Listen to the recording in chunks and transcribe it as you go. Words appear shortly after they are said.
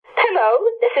Hello,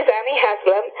 this is Annie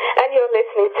Haslam, and you're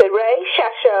listening to Ray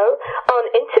Shasho on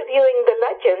Interviewing the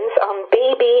Legends on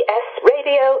BBS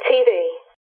Radio TV.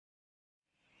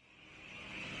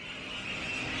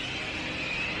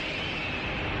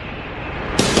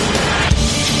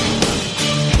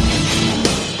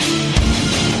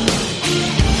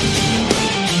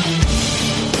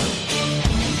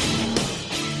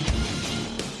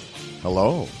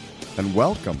 Hello, and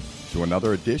welcome to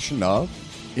another edition of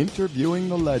Interviewing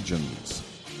the Legends,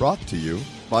 brought to you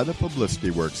by the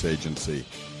Publicity Works Agency,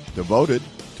 devoted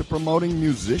to promoting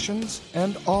musicians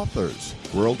and authors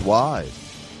worldwide.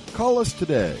 Call us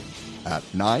today at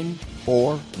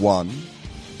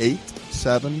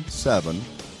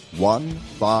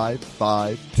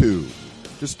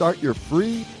 941-877-1552 to start your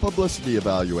free publicity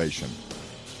evaluation.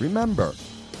 Remember,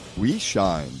 we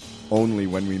shine only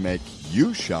when we make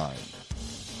you shine.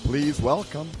 Please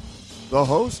welcome the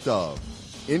host of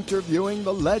Interviewing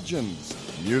the Legends,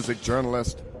 music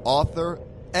journalist, author,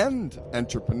 and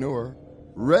entrepreneur,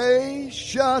 Ray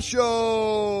Shasho.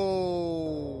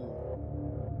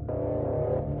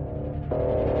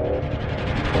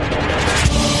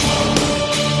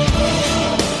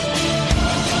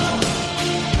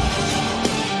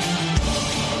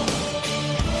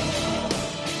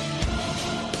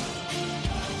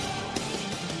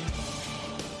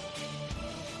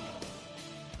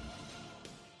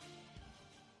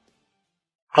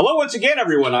 Hello once again,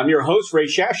 everyone. I'm your host, Ray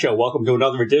Shasho. Welcome to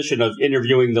another edition of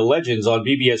Interviewing the Legends on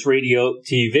BBS Radio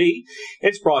TV.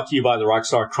 It's brought to you by the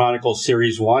Rockstar Chronicles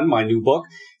Series 1, my new book,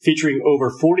 featuring over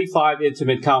 45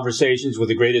 intimate conversations with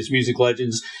the greatest music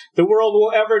legends the world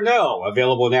will ever know.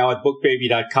 Available now at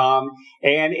bookbaby.com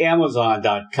and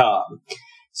amazon.com.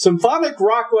 Symphonic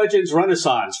Rock Legends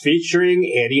Renaissance featuring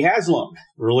Annie Haslam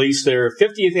released their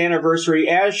 50th anniversary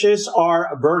Ashes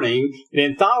Are Burning, an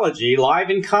anthology live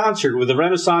in concert with the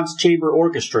Renaissance Chamber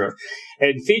Orchestra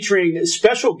and featuring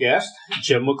special guest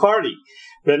Jim McCarty.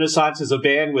 Renaissance is a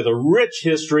band with a rich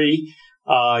history,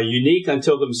 unique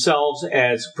unto themselves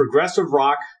as progressive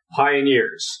rock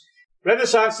pioneers.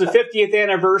 Renaissance, the 50th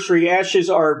anniversary Ashes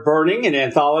Are Burning, an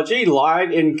anthology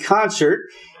live in concert.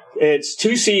 It's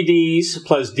 2 CDs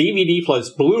plus DVD plus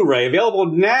Blu-ray available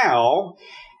now,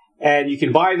 and you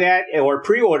can buy that or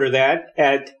pre-order that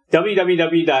at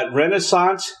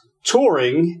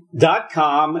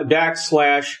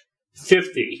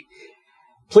www.renaissancetouring.com/50.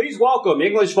 Please welcome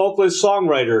English vocalist,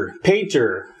 songwriter,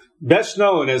 painter, best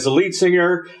known as the lead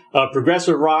singer of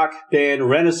progressive rock band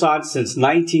Renaissance since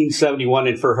 1971,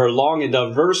 and for her long and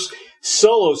diverse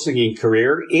solo singing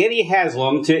career, Annie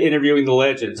Haslam, to Interviewing the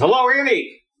Legends. Hello,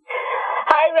 Annie.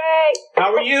 Hi, Ray.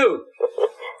 How are you?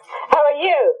 How are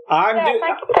you?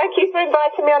 Thank you for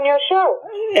inviting me on your show.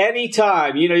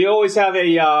 Anytime. You know, you always have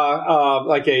a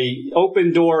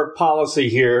open door policy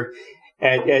here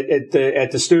at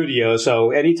the studio.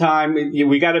 So anytime,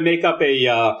 we got to make up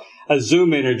a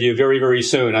Zoom interview very, very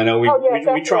soon. I know we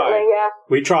tried. Yeah.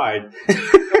 We tried.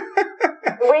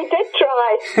 We did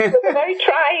try. It was a very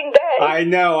trying day. I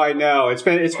know. It's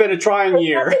been a trying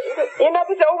year. You know,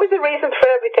 there's always a reason for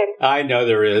everything. I know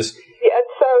there is. Yeah, and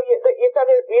so you've got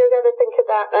to think of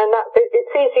that, and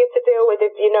it's easier to deal with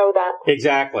if you know that.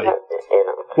 Exactly. You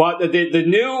know. Well,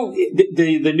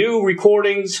 the new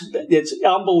recordings, it's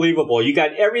unbelievable. You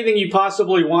got everything you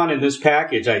possibly want in this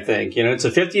package. I think it's the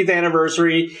 50th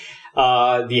anniversary.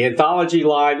 The anthology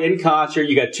live in concert.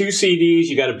 You got 2 CDs.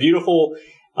 You got a beautiful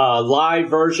live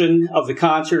version of the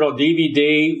concert on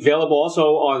DVD, available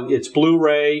also on its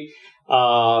Blu-ray.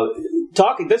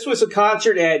 This was a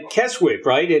concert at Keswick,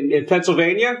 right, in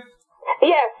Pennsylvania?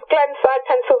 Yes, Glenside,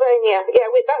 Pennsylvania. Yeah,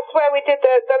 that's where we did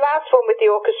the last one with the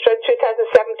orchestra in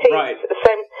 2017. Right.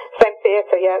 Same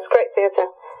theatre, yeah, it's great theatre.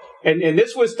 And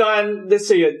this was done, let's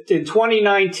see, in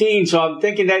 2019, so I'm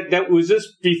thinking that was this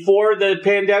before the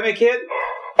pandemic hit?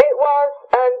 It was,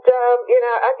 and,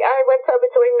 I went over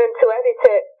to England to edit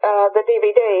it, the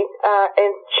DVD,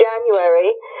 in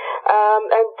January,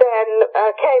 and then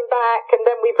came back, and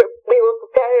then we were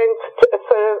preparing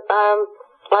for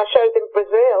our shows in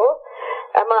Brazil,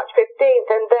 March 15th,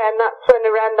 and then that's when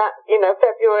around that,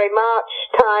 February, March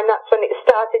time, that's when it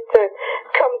started to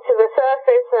come to the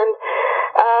surface, and,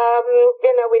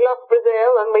 we lost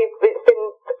Brazil, and it's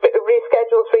been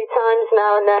rescheduled 3 times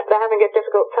now, and they're having a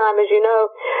difficult time, as you know.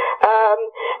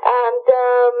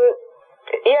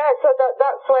 So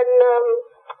that's when,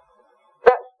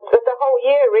 the whole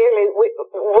year really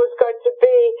was going to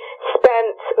be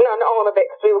spent, not all of it,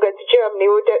 because we were going to Germany,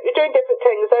 we were doing different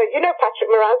things. You know Patrick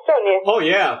Moraz, don't you? Oh,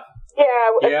 yeah.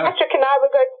 Yeah, Patrick and I were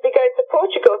going to be going to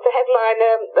Portugal to headline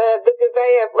the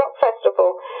Gouveia Rock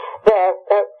Festival there,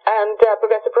 and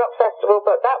Progressive Rock Festival,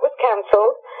 but that was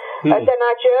cancelled. And then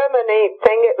our Germany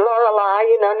thing at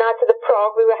Lorelei, Night of the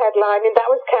Prog, we were headlining, that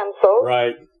was cancelled.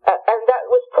 Right. And that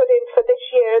was put in for this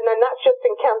year, and then that's just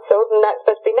been cancelled, and that's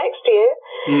supposed to be next year.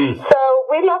 So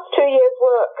we lost 2 years'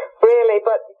 work, really.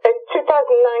 But in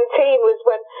 2019 was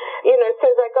when, as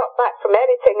soon as I got back from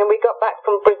editing and we got back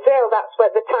from Brazil, that's where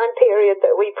the time period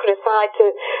that we put aside to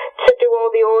do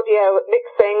all the audio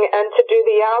mixing and to do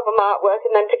the album artwork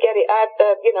and then to get it out,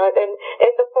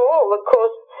 in the fall. Of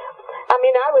course,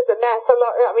 I was a mess a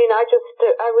lot.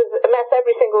 I was a mess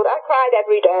every single day. I cried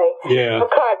every day. Yeah.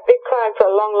 I've been crying for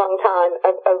a long, long time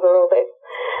over all this.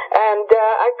 And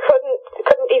I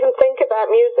couldn't even think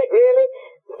about music, really.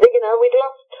 We'd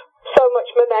lost so much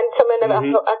momentum, and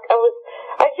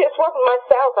I just wasn't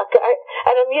myself.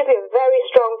 And I'm usually a very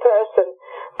strong person,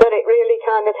 but it really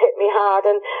kind of hit me hard.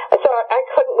 And so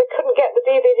we couldn't get the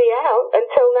DVD out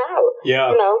until now.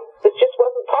 Yeah. It just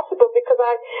wasn't possible because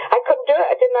I couldn't do it.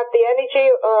 I didn't have the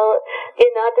energy, or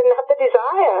I didn't have the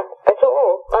desire at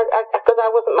all, because I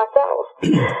wasn't myself.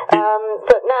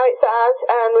 But now it's out,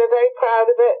 and we're very proud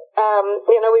of it.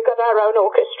 We've got our own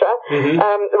orchestra.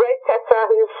 Ray Tessa,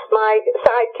 who's my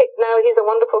sidekick now, he's a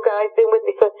wonderful guy. He's been with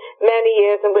me for many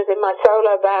years and was in my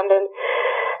solo band. And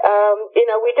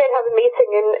we did have a meeting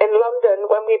in London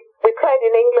when we played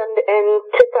in England in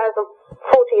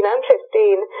 2014 and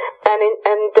 15, and in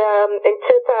 2015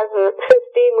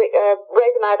 Ray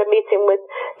and I had a meeting with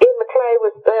Ian McClay,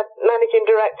 was the managing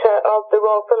director of the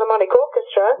Royal Philharmonic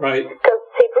Orchestra, right? Because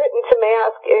he'd written to me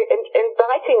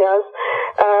inviting us,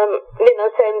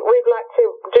 saying we'd like to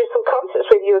do some concerts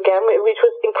with you again, which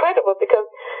was incredible because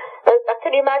I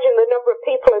can imagine the number of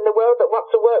people in the world that want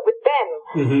to work with them.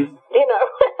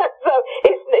 So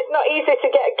it's not easy to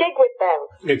get a gig with them.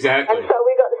 Exactly. And so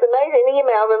we got this amazing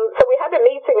email, and so we had a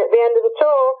meeting at the end of the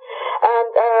tour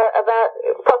and about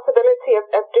possibility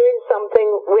of doing something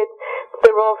with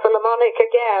the Royal Philharmonic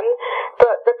again,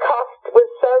 but the cost was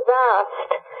so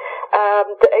vast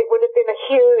that it would have been a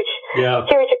huge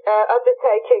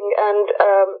undertaking, and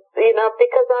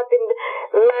because I've been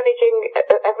managing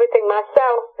everything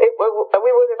myself,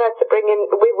 we would have had to bring in,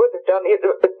 we would have done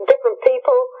different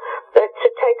people to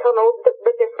take on all the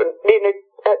different,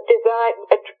 design,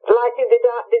 lighting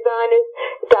designers,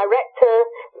 director,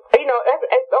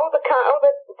 all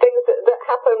the things that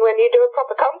happen when you do a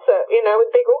proper concert,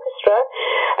 with big orchestra.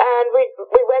 And we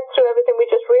went through everything. We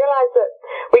just realised that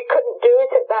we couldn't do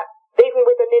it at that. Even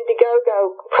with an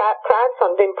Indiegogo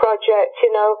crowdfunding project,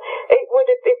 it would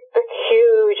have been a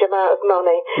huge amount of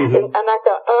money. And I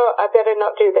thought, I better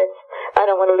not do this. I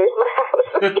don't want to lose my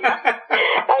house.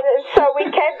 And so we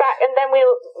came back, and then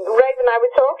Ray and I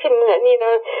were talking,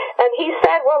 and he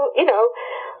said, well,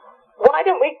 why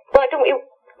don't we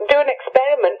do an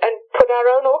experiment and put our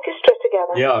own orchestra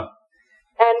together? Yeah.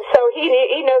 And so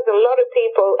he knows a lot of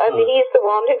people, and he's the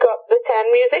one who got the 10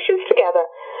 musicians together.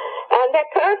 And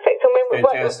they're perfect. And when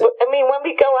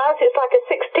we go out, it's like a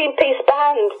 16-piece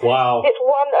band. Wow. It's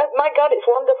my God, it's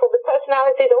wonderful. The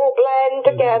personalities all blend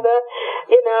together,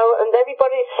 and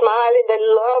everybody's smiling. They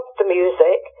love the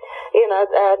music, and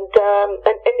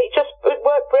it just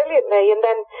worked brilliantly. And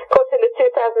then, of course, in the 2017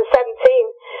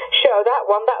 show, that's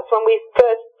when we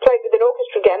first played with an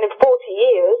orchestra again in 40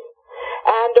 years.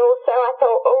 And also I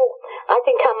thought, I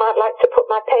think I might like to put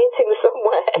my paintings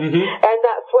somewhere. And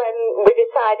that's when we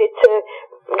decided to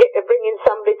bring in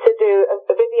somebody to do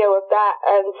a video of that,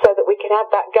 and so that we can have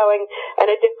that going, and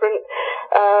a different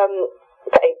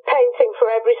painting for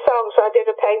every song. So I did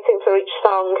a painting for each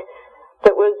song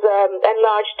that was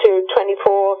enlarged to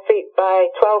 24 feet by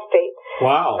 12 feet.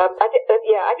 Wow. I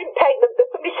didn't paint them.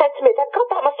 Somebody said to me, God,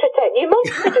 that must have taken you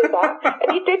months to do that.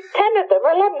 And you did 10 of them,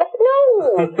 or 11. I said, no,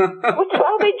 we're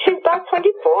 12 inches by 24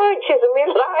 inches, and we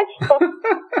enlarged them.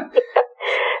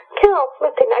 God,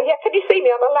 flipping. Yeah, can you see me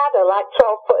on a ladder, like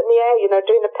 12 foot in the air,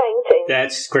 doing a painting?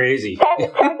 That's crazy. 10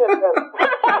 of them.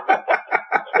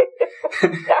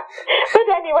 But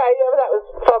anyway, that was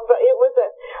fun. But it was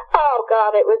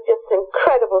it was just an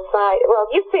incredible sight. Well,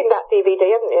 you've seen that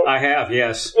DVD, haven't you? I have,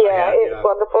 yes. Yeah, it's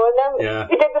wonderful. And then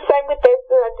we did the same with this.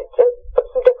 Put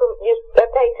some different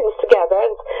paintings together,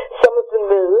 and some of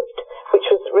them moved, which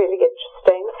was really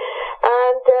interesting.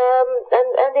 And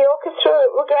the orchestra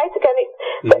were great again.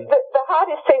 The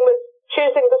hardest thing was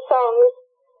choosing the songs,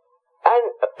 and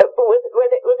was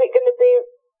it going to be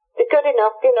good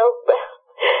enough?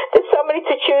 There's so many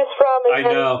to choose from. And,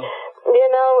 I know.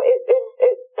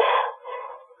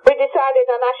 We decided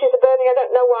on Ashes Are Burning. I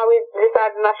don't know why we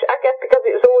decided on Ashes. I guess because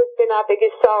it's always been our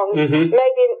biggest song. Mm-hmm.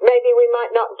 Maybe we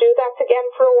might not do that again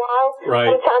for a while.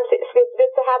 Right. Sometimes it's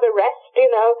good to have a rest,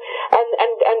 you know.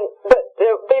 But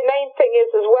the main thing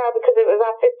is as well, because it was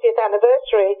our 50th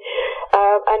anniversary,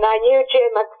 and I knew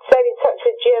Jim. I'd stayed in touch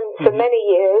with Jim for many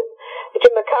years.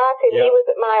 Jim McCarthy. Yep. He was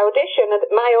at my audition, and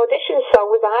my audition song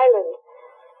was Island.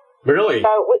 Really? So,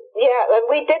 and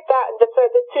we did that for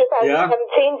the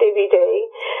 2017 DVD.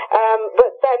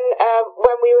 But then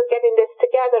when we were getting this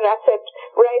together, I said,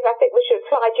 Rave, I think we should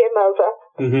fly Jim over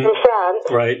from France.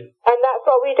 Right. And that's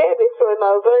what we did. We flew him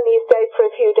over, and he stayed for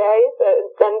a few days.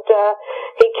 And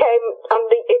he came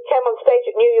on stage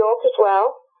at New York as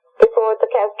well, before the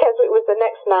Keswick was the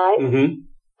next night. Mm-hmm.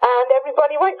 And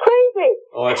everybody went crazy.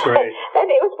 Oh, that's great. And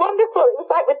it was wonderful. It was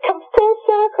like we'd come full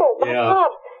circle. My God.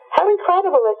 How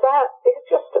incredible is that? It's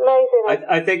just amazing.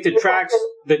 I think the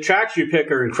tracks you pick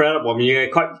are incredible. I mean,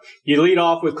 you lead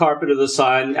off with Carpet of the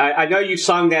Sun. I know you've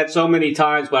sung that so many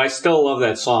times, but I still love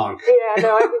that song. Yeah,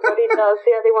 no, everybody does.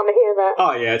 Yeah, they want to hear that.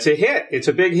 Oh, yeah, it's a hit. It's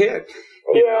a big hit.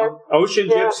 You know? Ocean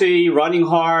Gypsy, Running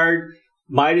Hard,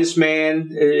 Midas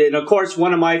Man, and of course,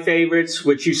 one of my favorites,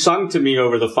 which you sung to me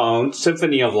over the phone,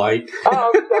 Symphony of Light.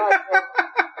 Oh, God.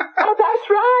 Oh, that's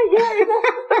right.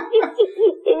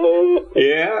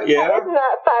 Yeah. Isn't that a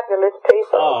fabulous piece?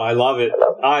 Oh, I love it.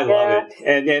 I love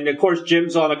it. And of course,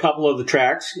 Jim's on a couple of the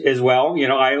tracks as well. You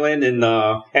know, Island and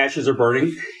Ashes Are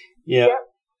Burning. Yeah. Yep.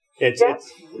 It's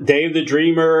Day of the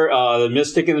Dreamer, The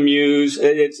Mystic and the Muse.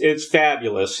 It's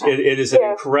fabulous. It is an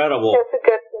incredible. It's a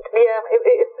good.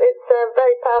 It's a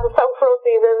very powerful song for all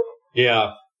seasons.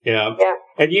 Yeah.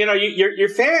 And you know, your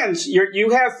fans,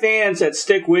 you have fans that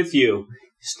stick with you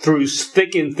through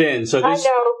thick and thin. So this, I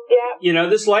know, you know,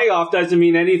 this layoff doesn't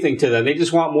mean anything to them. They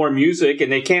just want more music,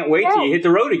 and they can't wait till you hit the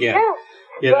road again. Yeah.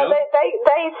 You know?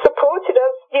 They supported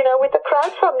us, you know, with the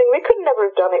crowdfunding. We could never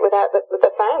have done it without the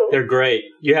fans. They're great.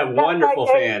 You have wonderful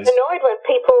fans. I'm annoyed when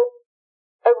people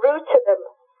are rude to them,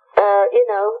 you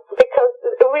know, because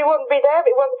we wouldn't be there.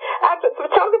 As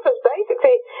photographers,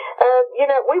 basically, you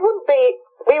know, we wouldn't be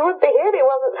here if it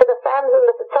wasn't for the fans and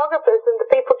the photographers and the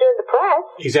people doing the press.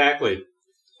 Exactly.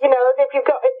 You know, if you've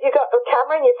got a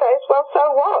camera in your face, well,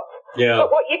 so what? Yeah. But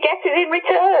what you get is in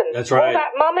return. That's right. All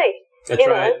that money. That's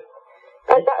right.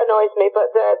 That annoys me,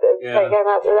 but some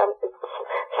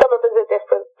of us are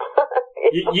different.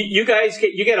 you guys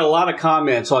get a lot of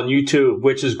comments on YouTube,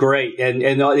 which is great, and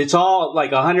it's all like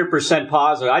 100%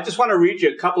 positive. I just want to read you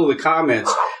a couple of the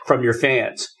comments from your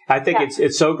fans. I think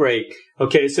it's so great.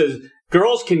 Okay, it says,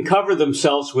 girls can cover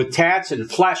themselves with tats and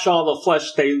flash all the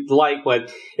flesh they like, but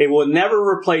it will never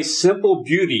replace simple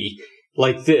beauty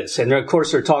like this. And of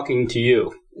course, they're talking to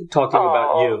you,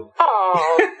 about you.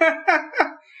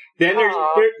 Then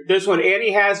there's one.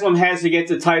 Annie Haslam has to get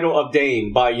the title of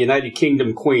Dame by United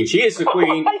Kingdom Queen. She is the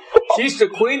queen. She's the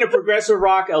queen of progressive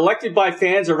rock, elected by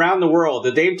fans around the world.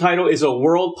 The Dame title is a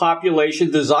world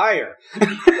population desire.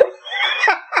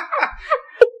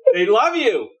 They love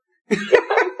you. Dame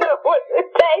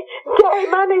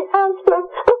Annie Haslam.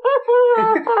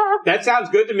 That sounds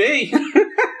good to me.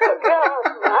 Oh, God.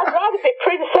 I'd rather be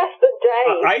princess than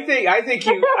Dame. I think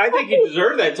you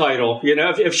deserve that title. You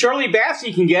know, if Shirley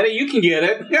Bassey can get it, you can get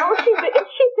it. Is she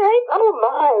Dame? Oh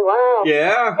my, wow.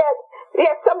 Yeah.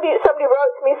 Yeah, somebody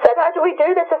wrote to me and said, how do we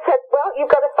do this? I said, well,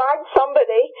 you've got to find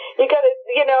somebody. You got to,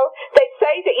 you know, they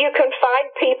say that you can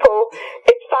find people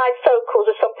in 5 phone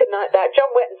calls or something like that. John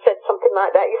Wetton said something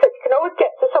like that. He said, you can always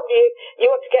get to somebody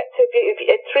you want to get to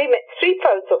in 3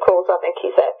 phone calls, I think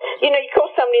he said. You know, you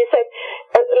call somebody and say,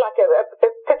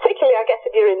 particularly, I guess,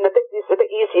 if you're in the business, a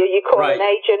bit easier, you call an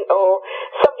agent or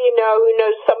somebody you know who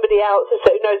knows somebody else who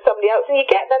knows somebody else, and you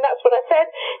get them. That's what I said.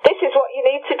 This is what you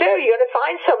need to do. You got to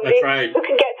find somebody who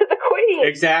can get to the queen.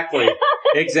 Exactly.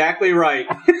 Exactly right.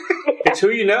 It's who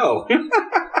you know. Yeah,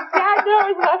 I know.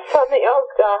 Isn't that funny? Oh,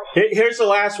 gosh. Here's the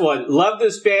last one. Love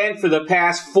this band for the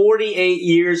past 48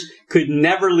 years. Could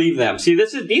never leave them. See,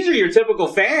 these are your typical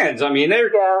fans. I mean,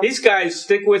 these guys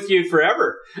stick with you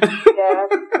forever. Yeah,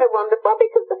 they're wonderful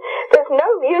because there's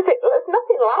no music. There's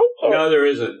nothing like it. No, there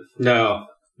isn't. No,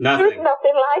 nothing. There's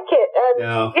nothing like it. And,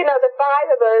 you know, the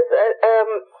 5 of us,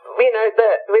 you know,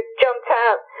 with John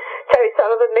Camp, Terry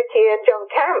Sullivan, Mickey, and John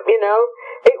Camp, you know,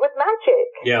 it was magic.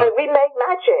 Yeah. We made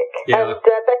magic. Yeah. And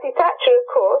Betty Thatcher, of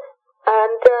course.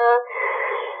 And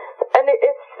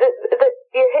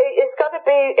it's got to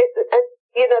be,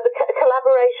 you know, the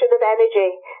collaboration of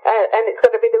energy, and it's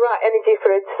got to be the right energy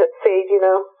for it to succeed, you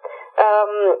know.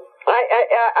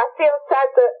 I feel sad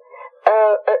that,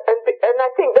 and I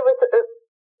think there was that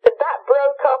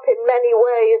broke up in many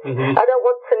ways. Mm-hmm. I don't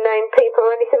want to name people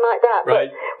or anything like that,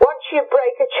 but once you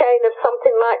break a chain of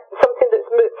something that's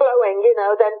flowing,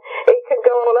 then it can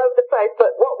go all over the place.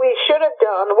 But what we should have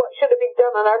done, what should have been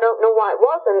done, and I don't know why it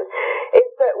wasn't, is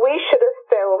that we should have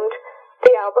filmed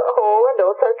the Albert Hall and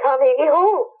also Carnegie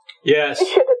Hall. Yes. It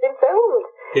should have been filmed.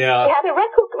 Yeah.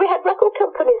 We had record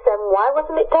companies then. Why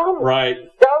wasn't it done? Right.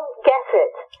 Don't guess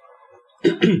it.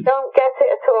 Don't guess it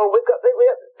at all. We've got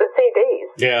the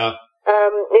CDs. Yeah.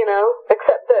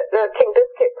 Except that King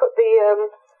Biscuit put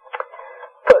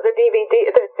the DVD,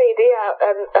 the CD out,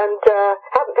 and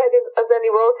haven't paid us any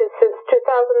royalties since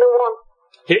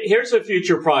 2001. Here's a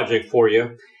future project for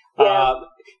you. Yeah.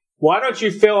 Why don't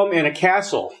you film in a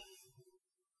castle?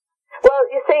 Well,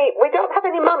 you see, we don't have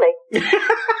any money.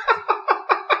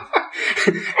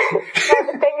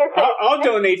 The thing is, I'll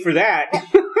donate for that.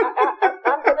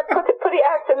 I'm going to put it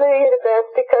out to the universe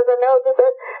because I know there's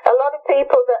a lot of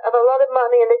people that have a lot of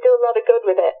money and they do a lot of good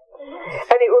with it.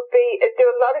 And it'd do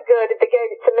a lot of good if they gave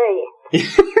it to me.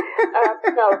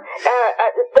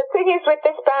 The thing is with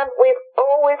this band, we've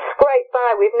always scraped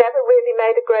by. We've never really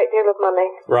made a great deal of money.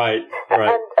 Right.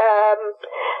 And,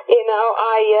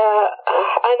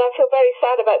 I feel very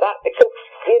sad about that because,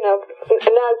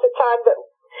 now's the time that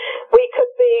we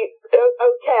could be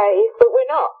okay, but we're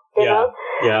not, you know?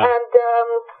 Yeah. And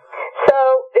so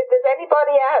if there's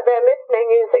anybody out there listening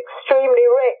who's extremely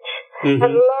rich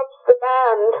and loves the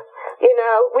band,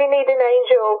 we need an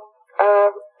angel,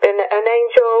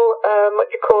 what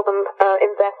do you call them,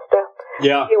 investor.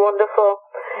 Yeah. It'd be wonderful.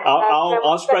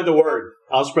 I'll spread the word.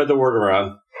 I'll spread the word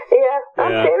around. Yeah,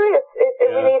 I'm serious.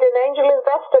 We need an angel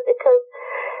investor because,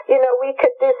 we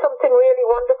could do something really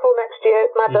wonderful next year.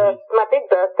 It's my big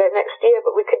birthday next year,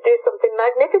 but we could do something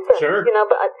magnificent. Sure.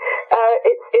 But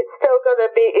it's still going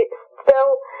to be, it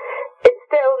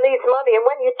still needs money. And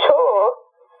when you tour,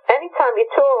 anytime you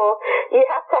tour, you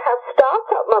have to have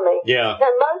startup money. Yeah.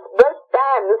 Now, most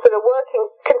bands that are working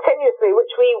continuously,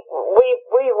 which we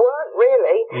weren't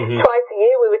really, twice a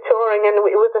year we were touring, and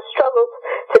it was a struggle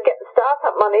to get the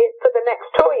startup money for the next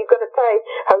tour. You've got to pay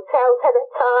hotels ahead of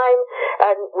time,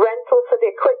 and rental for the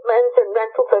equipment, and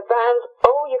rental for vans.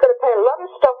 Oh, you've got to pay a lot of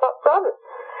stuff up front.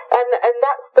 And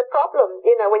that's the problem,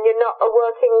 when you're not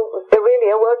really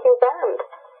a working band.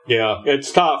 Yeah,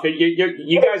 it's tough.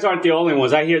 You guys aren't the only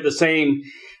ones. I hear the same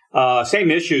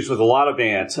issues with a lot of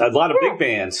bands, a lot of big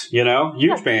bands,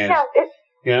 huge bands.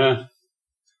 Yeah.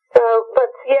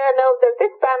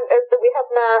 This band that we have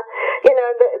now,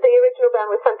 the original band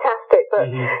was fantastic, but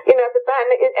the band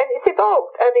and it's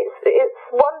evolved and it's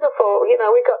wonderful.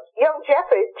 We've got young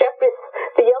Jeffrey. Jeffrey's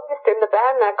the youngest in the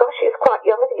band now. Gosh, he's quite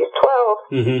young. I think he's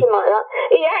 12, something like that.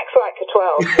 He acts like a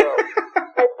 12-year-old.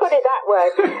 Let's put it that way.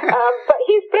 But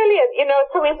he's brilliant,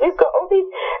 So we've got all these,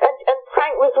 and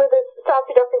Frank was with us.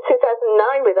 Started off in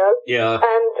 2009 with us. Yeah.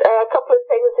 And a couple of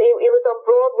things. He was on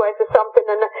Broadway for something,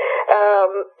 and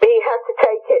he had to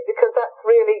take it because that's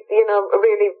really,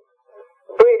 really,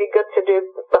 really good to do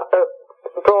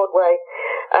Broadway,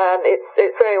 and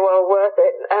it's very well worth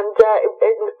it. And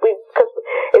because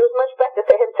it was much better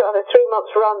for him to have a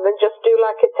 3-month run than just do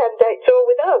like a 10-day tour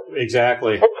with us.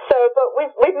 Exactly. And so, but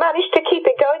we've managed to keep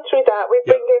it going through that. We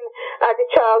bring in Adi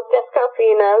Charles, Des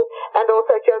Calfino, and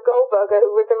also Joe Goldberger,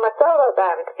 who was in my solo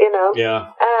band.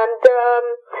 Yeah. And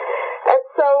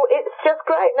so it's just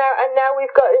great now. And now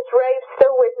we've got Rave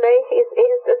still with me. He's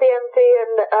the MD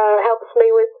and helps me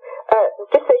with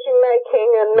decision making,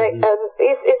 and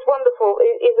he's wonderful.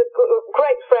 He's a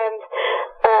great friend,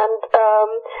 and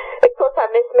of course I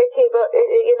miss Mickey, but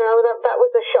that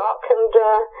was a shock, and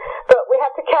but we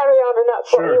had to carry on, and that's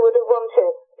what he would have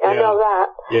wanted. I know that.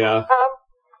 Yeah.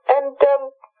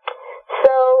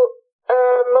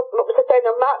 What was I saying?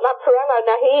 Mark Lamparello.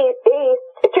 Now he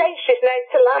changed his name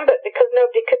to Lambert because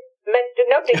nobody could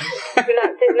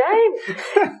pronounce his name.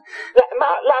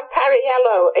 Mark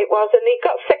Lampariello it was, and he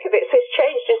got sick of it, so he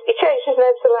changed his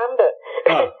name to Lambert.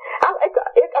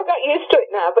 I got used to it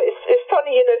now, but it's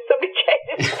funny, somebody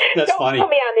changes. That's Don't funny. call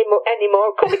me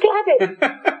anymore. Call me Gladys.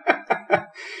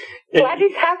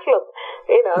 Gladys Haslam.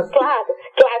 Glad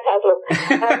Haslam.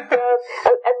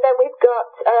 And then we've got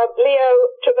Leo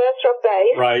Traverse on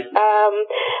bass. Right.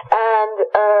 And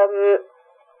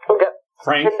we've got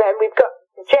Frank. And then we've got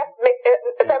Jeff,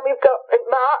 and then we've got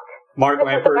Mark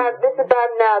Lampert. This is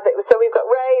band now. So we've got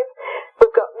Rave,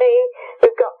 we've got me,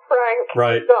 we've got Frank,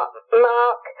 right. We've got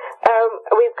Mark,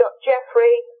 we've got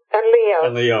Jeffrey and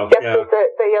Leo. Jeffrey's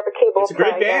the other keyboard player. It's a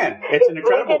great band. It's an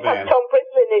incredible band. Tom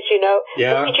Brislin, as you know.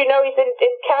 Yeah. Did you know he's in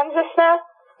Kansas now?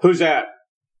 Who's that?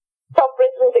 Tom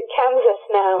Brislin's in Kansas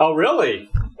now. Oh, really?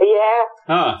 Yeah.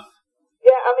 Huh.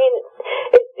 Yeah, I mean,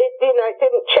 it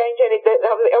didn't change anything.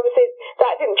 Obviously,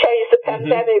 that didn't change the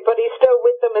pandemic, but he's still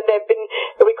with them, and they've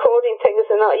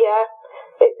not. Yeah.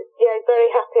 He's very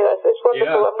happy. It's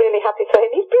wonderful. Yeah. I'm really happy for him.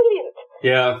 He's brilliant.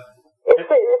 Yeah.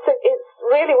 It's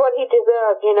really what he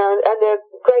deserved, and they're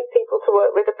great people to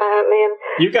work with, apparently. And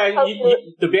you guys,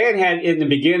 the band had, in the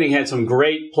beginning, had some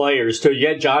great players, too. You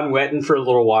had John Wetton for a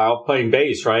little while playing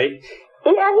bass, right?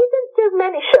 Yeah, he didn't do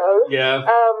many shows. Yeah.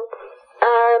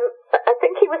 I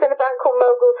think he was in a band called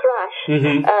Mogul Thrash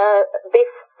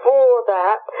before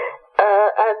that.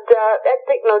 And Ed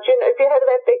Bicknell, have you heard of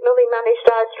Ed Bicknell? He managed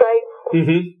Dire Straits.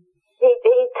 Mm-hmm. He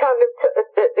kind of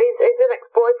he's an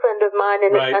ex-boyfriend of mine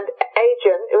and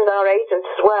agent. It was our agent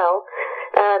as well.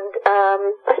 And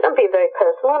I'm being very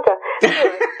personal, aren't I?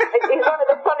 Anyway, he's one of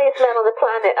the funniest men on the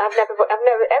planet. I've never.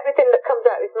 Everything that comes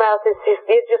out of his mouth is just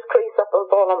you just crease up and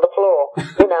fall on the floor.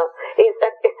 He's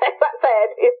that's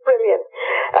Ed. He's brilliant.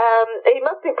 He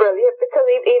must be brilliant because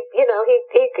he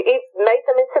made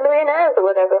them into millionaires or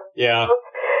whatever. Yeah.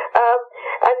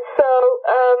 And so.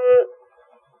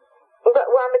 But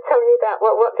why am I telling you that?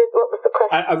 What was the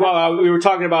question? We were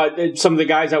talking about some of the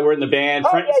guys that were in the band.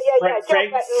 Frank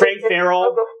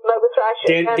Farrell,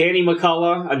 Danny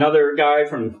McCullough, another guy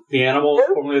from the Animals.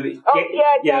 Danny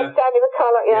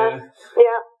McCullough, yeah.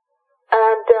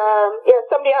 And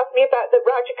somebody asked me about the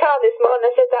Roger Carr this morning.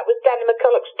 I said that was Danny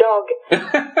McCullough's dog.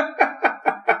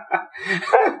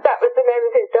 That was the name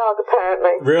of his dog,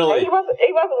 apparently. Really? He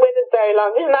wasn't with us very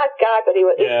long. He was a nice guy, but he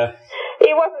wasn't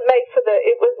made for the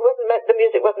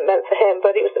music wasn't meant for him,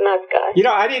 but he was a nice guy.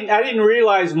 I didn't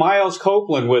realize Miles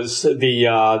Copeland was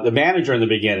the manager in the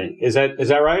beginning. Is that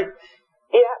right?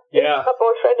 Yeah. Yeah. My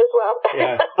boyfriend as well.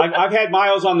 Yeah. I've had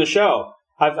Miles on the show.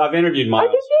 I've interviewed Miles.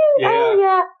 Oh, did you? Yeah. Oh,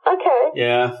 yeah. Okay.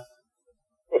 Yeah.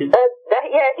 He's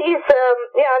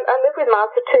I lived with Miles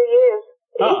for 2 years.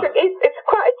 It's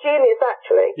quite a genius,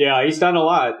 actually. Yeah, he's done a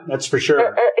lot. That's for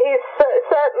sure. He's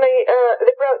certainly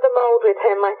they broke the mold with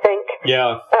him, I think.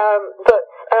 Yeah. But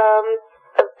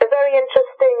very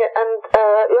interesting and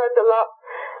learned a lot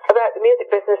about the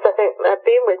music business, I think,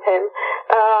 being with him.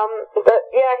 But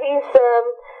yeah, he's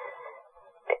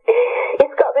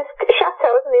got this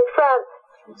chateau, isn't he, in France?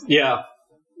 Yeah.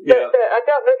 I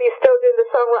don't know if he's still doing the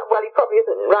song. Well, he probably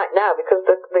isn't right now because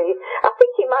I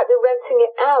think he might be renting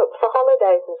it out for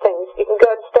holidays and things. You can go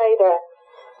and stay there.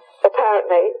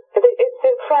 Apparently, it's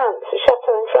in France, a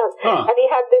chateau in France, and he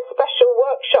had this special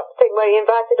workshop thing where he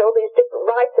invited all these different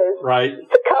writers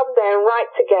to come there and write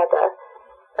together.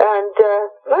 And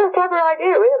a clever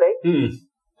idea, really. And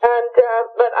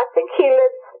but I think he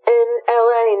lives in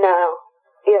LA now.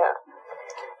 Yeah.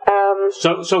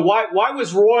 So why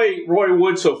was Roy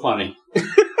Wood so funny?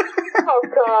 Oh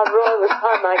God, Roy was.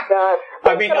 Oh my God.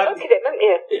 I mean, look at him, haven't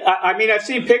you? I mean, I've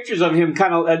seen pictures of him,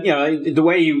 kind of, the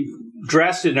way he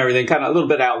dressed and everything, kind of a little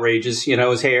bit outrageous.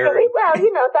 His hair. Well,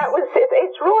 that was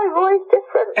it's Roy. Roy's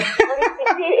different.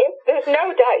 There's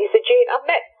no doubt he's a genius. I've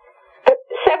met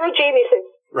several geniuses.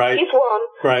 Right. He's one.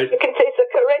 Right. You can see it's a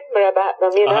charisma about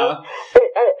them, you know.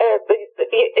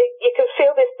 You can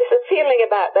feel this. There's a feeling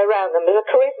about around them. There's a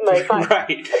charisma. It's like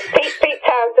right. Pete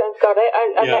Townsend's got it.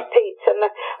 I met Pete, and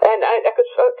I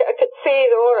could see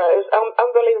his aura. It was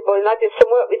unbelievable. And I did some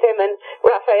work with him and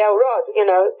Raphael Rod, in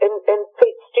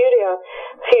Pete's studio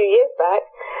a few years back.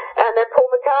 And then Paul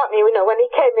McCartney, when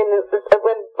he came in,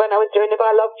 when I was doing If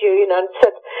I Loved You, and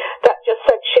said that just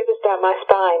sent shivers down my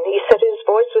spine. He said whose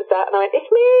voice was that, and I went, it's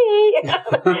me. And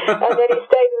then he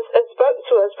stayed and spoke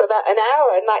to us for about an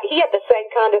hour, and he had the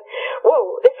same kind of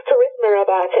this charisma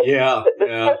about him. Yeah,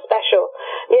 so special,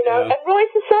 And Roy's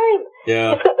the same.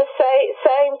 Yeah, he's got the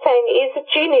same thing. He's a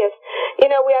genius. We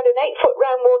had an 8-foot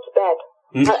round waterbed.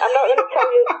 I'm not going to tell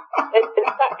you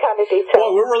that kind of detail.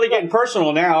 Well, we're really getting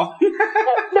personal now.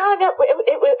 No.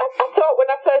 It was. I thought when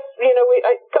I first,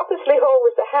 Gothersley Hall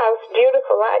was the house,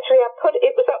 beautiful. Actually,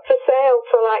 it was up for sale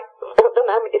for I don't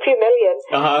know, a few million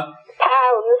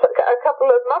pounds a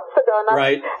couple of months ago, and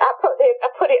I put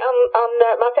it on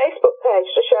my Facebook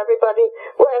page to show everybody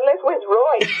where I live with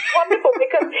Roy. It's wonderful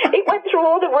because it went through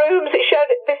all the rooms. It showed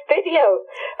this video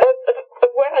of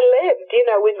where I lived,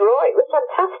 with Roy. It was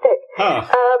fantastic.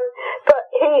 But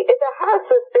the house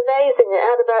was amazing. It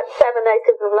had about 7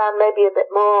 acres of land, maybe a bit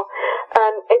more,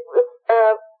 and it was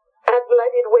had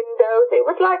leaded windows. It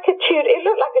was like a Tudor. It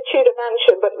looked like a Tudor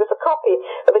mansion, but it was a copy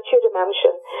of a Tudor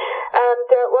mansion. And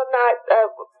one night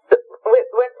we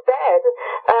went to bed,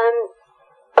 and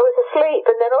I was asleep,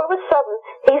 and then all of a sudden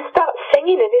he starts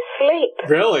singing in his sleep.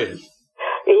 Really?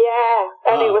 Yeah,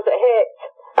 and it was a hit.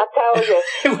 I tell you,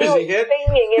 he was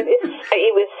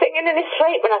singing in his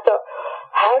sleep, and I thought,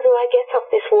 how do I get off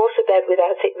this waterbed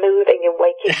without it moving and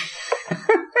waking?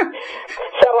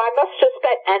 So I must have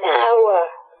spent an hour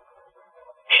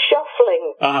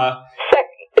shuffling,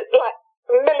 like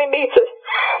meters.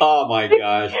 Oh my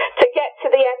gosh. To get to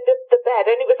the end of the bed,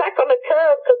 and it was like on a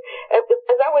curve because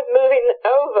as I was moving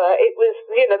over, it was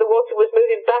the water was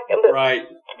moving back and right.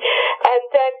 And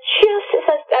then just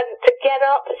as to get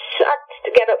up,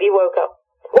 he woke up.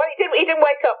 Well, he didn't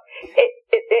wake up.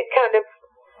 It kind of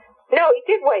he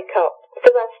did wake up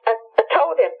because I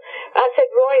told him. I said,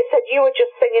 Roy, you were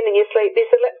just singing in your sleep. He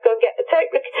said, let's go and get the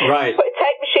tape. Right. Put a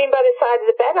tape machine by the side of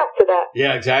the bed after that.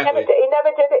 Yeah, exactly. He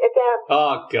never did it again.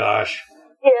 Oh gosh.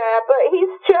 Yeah, but he's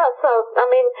just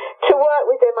to work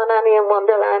with him on Annie in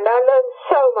Wonderland, I learned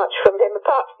so much from him.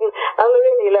 Apart from, I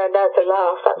really learned how to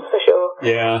laugh, that's for sure.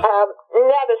 Yeah.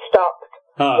 Never stopped.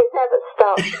 Huh. He never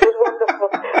stopped. It was wonderful.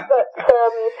 But,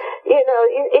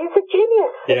 he's a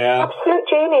genius. Yeah. Absolute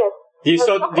genius. Do you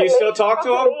still talk to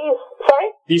him?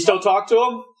 Sorry? Do you still talk to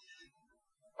him?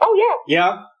 Oh, yeah.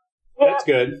 Yeah? That's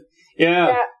good.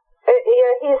 Yeah.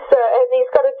 He's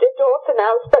got a daughter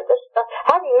now.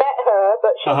 I haven't met her,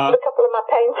 but she's got a couple of my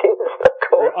paintings.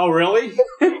 Oh, really?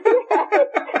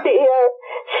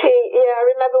 I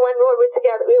remember when we were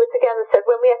together and said,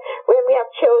 when we have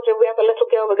children, we have a little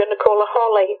girl we're going to call her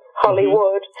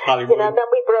Hollywood. Hollywood. And then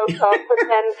we broke up, and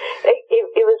then he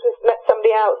met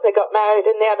somebody else, and they got married,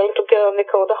 and they had a little girl, and they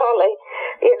called her Holly.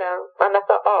 And I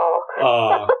thought,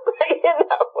 but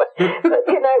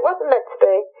it wasn't meant to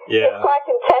be. Yeah. It's quite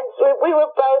intense. We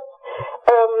were both.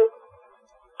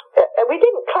 We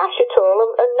didn't clash at all,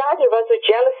 and neither of us were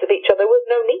jealous of each other. There was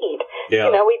no need. Yeah.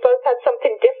 We both had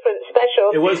something different,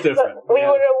 special. It was different. But we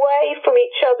were away from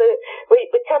each other. We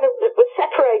kind of were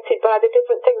separated by the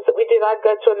different things that we did. I'd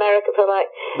go to America for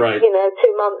 2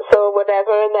 months or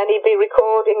whatever, and then he'd be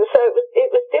recording. So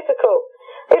it was difficult.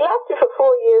 It lasted for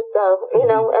 4 years, though,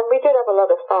 and we did have a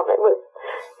lot of fun. It was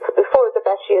 4 of the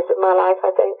best years of my life,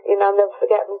 I think. I'll never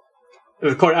forget them.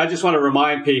 Of course, I just want to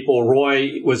remind people,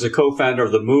 Roy was a co-founder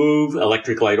of The Move,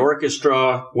 Electric Light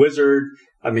Orchestra, Wizard.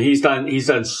 I mean, he's done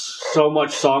so much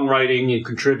songwriting and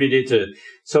contributed to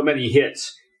so many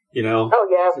hits, Oh,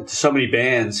 yeah. to so many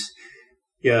bands.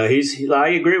 Yeah, I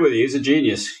agree with you. He's a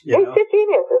genius. He's a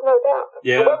genius, there's no doubt.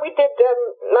 Yeah. When we did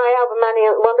my album, Annie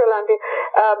in Wonderland,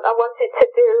 I wanted to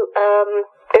do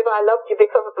If I Loved You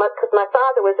because my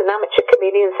father was an amateur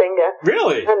comedian singer.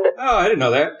 Really? I didn't know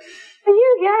that.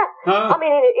 Yeah. Huh. I mean,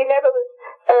 he never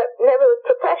was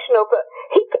professional, but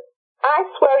I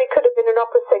swear he could have been an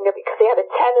opera singer because he had a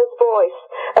tenor's voice.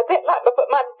 A bit like, but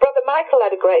my brother Michael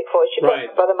had a great voice. You know, my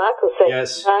brother Michael sings,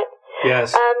 yes. right?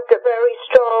 Yes. And very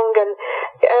strong,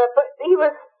 but he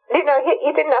was, he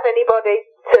didn't have anybody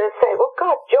to say, well,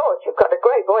 God, George, you've got a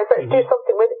great voice, let's do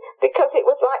something with it. Because it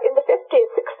was like in the 50s,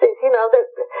 60s, the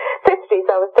 50s,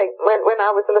 I would think, when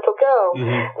I was a little girl,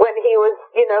 when he was,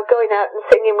 going out and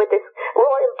singing with this,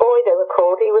 Roy and Boy they were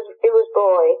called, he was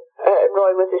Boy, and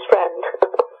Roy was his friend.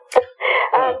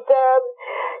 And,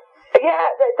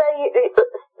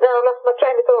 now I lost my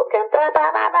train of thought again. I've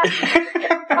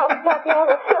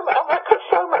got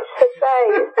so much to say.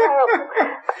 It's terrible.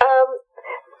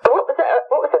 What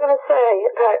was I going to say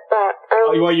about that?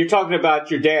 Well, you're talking about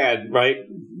your dad, right?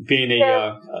 Being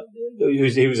he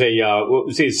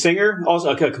was a singer,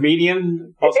 also a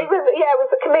comedian. Also, it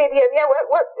was a comedian. Yeah,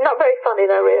 not very funny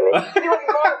though, really.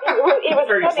 He was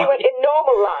funny in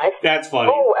normal life. That's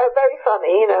funny. Oh, very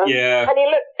funny, Yeah. And he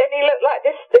looked like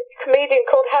this comedian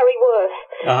called Harry Worth,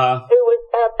 who was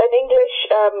an English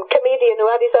comedian who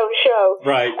had his own show.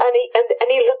 Right. And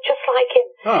he looked just like him.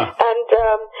 Huh. And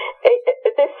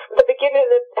the beginning of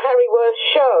the Harry Worth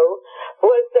show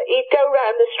was that he'd go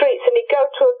round the streets and he'd go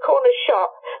to a corner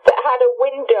shop that had a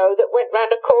window that went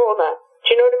round a corner. Do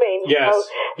you know what I mean?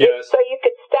 Yes. So you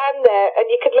could stand there and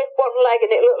you could lift one leg and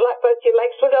it looked like both your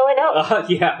legs were going up.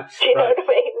 Yeah. Do you know what I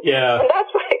mean? Yeah. And that's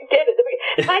what he did at the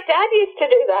beginning. My dad used to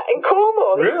do that in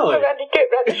Cornwall. Really? He used to go around and do it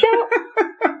around the shop.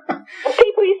 And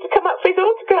people used to come up for his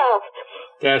autograph.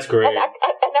 That's great. And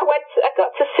I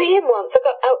got to see him once.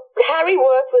 Harry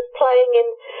Worth was playing in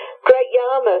Great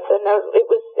Yarmouth, and it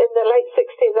was in the late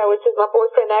 60s. I was with my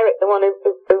boyfriend Eric, the one who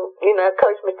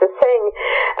coached me to sing,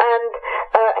 and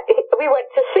we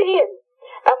went to see him,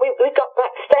 and we got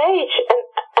backstage,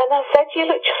 and I said, "You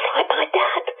look just like my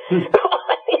dad."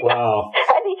 Wow.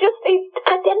 And he's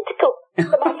identical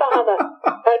to my father.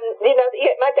 And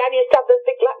my dad used to have those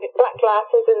big black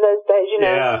glasses in those days,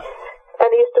 Yeah. And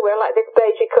he used to wear like this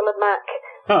beigey coloured Mac.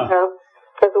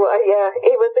 As well. Yeah,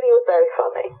 he was very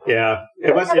funny. Yeah,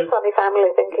 it was a funny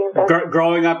family thinking about it.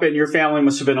 Growing up in your family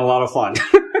must have been a lot of fun. It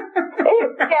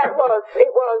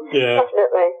was. Yeah.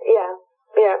 Definitely. Yeah.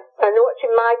 And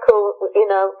watching Michael,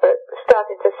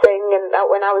 started to sing, and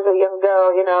when I was a young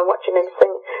girl, watching him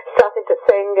starting to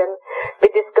sing and be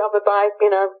discovered by,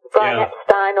 Brian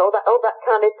Epstein, all that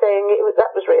kind of thing.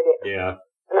 That was really it. Yeah.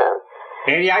 No.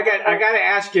 Annie, I got to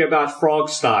ask you about frog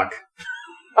stock.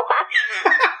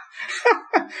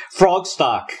 Frog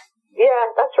stock.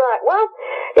 Yeah, that's right. Well,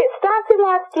 it started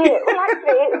last year. Well,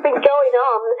 actually, it's been going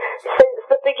on since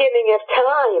the beginning of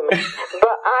time,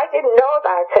 but I didn't know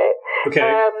about it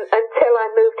until I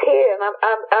moved here. And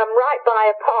I'm right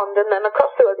by a pond, and then across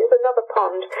the road there's another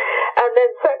pond. And then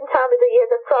certain time of the year,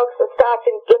 the frogs are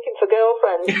starting looking for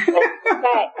girlfriends and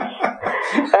sex.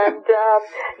 And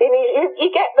you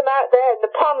get them out there in the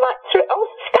pond, like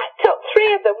stacked up, three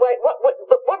of them,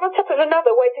 one on top of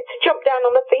another, waiting to jump down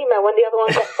on the female when the other one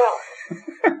gets off.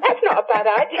 That's not a bad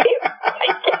idea.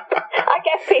 I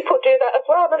guess people do that as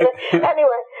well, don't they?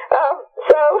 Anyway,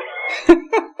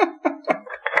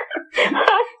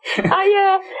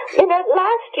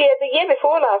 last year, the year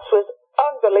before last was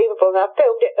unbelievable. And I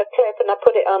filmed a clip and I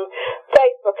put it on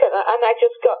Facebook, and I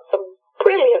just got some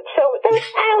brilliant film. There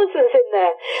were thousands in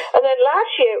there. And then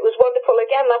last year it was wonderful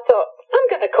again. I thought, I'm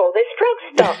going to call this frog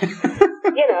stock.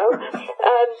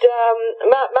 And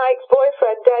my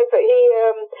ex-boyfriend David,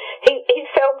 he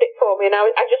filmed it for me, and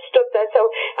I just stood there. So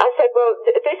I said, well,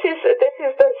 this is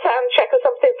the sound check or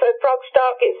something for frog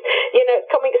stock. It's it's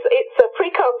coming. It's a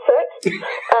pre-concert,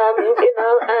 and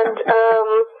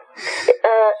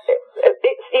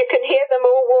you can hear them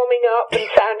all warming up and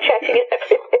sound checking and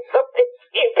everything. Something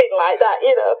stupid like that,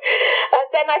 And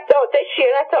then I thought this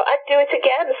year, I'd do it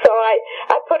again. So I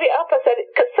put it up. I said,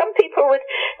 because some people would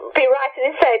be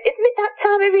writing and saying, isn't it that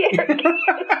time of year?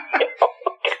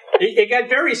 It got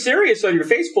very serious on your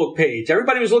Facebook page.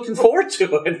 Everybody was looking forward to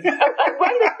it.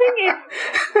 Well, the thing is,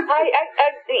 I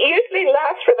usually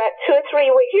lasts for about 2 or 3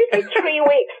 weeks, usually 3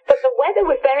 weeks, but the weather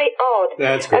was very odd.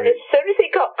 That's great. And as soon as it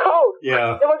got cold,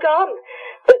 they were gone.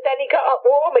 But then it got up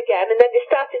warm again, and then they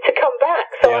started to come back.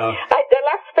 So the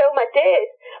last film I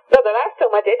did,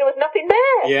 there was nothing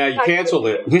there. Yeah, you canceled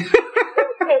it.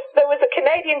 There was a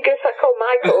Canadian goose I called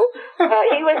Michael.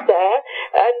 He was there,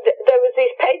 and there was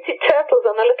these painted turtles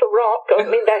on a little rock. I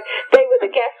mean, they were the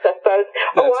guests, I suppose.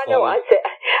 That's I know. funny.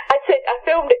 I said, I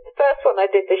filmed it, the first one I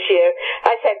did this year.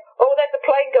 I said, there's a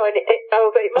plane going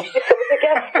over. It must be some of the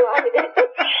guests flying in.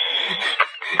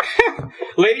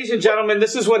 Ladies and gentlemen,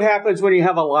 this is what happens when you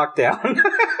have a lockdown.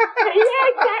 Yeah,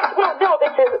 exactly. Well, no,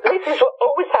 this is what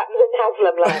always happens in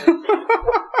Haslam land.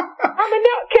 I'm a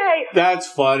nutcase. That's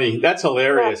funny. That's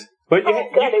hilarious. But God,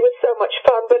 it was so much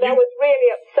fun. But I was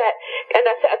really upset, and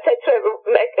I said to him,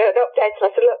 make an update, and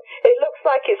I said, look, it looks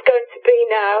like it's going to be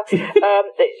now.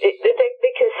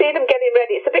 They can see them getting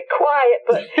ready. It's a bit quiet,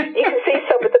 but you can see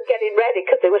some of them getting ready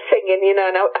because they were singing,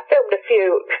 And I filmed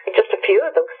just a few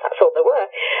of them, because that's all there were.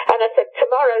 And I said,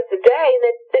 tomorrow's the day, and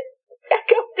I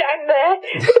go down there.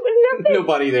 There was nothing.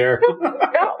 Nobody there.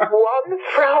 Not one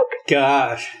frog.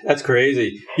 Gosh, that's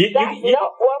crazy. Not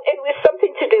one. It was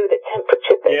something to do with the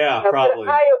temperature thing. Yeah, probably.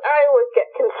 I always get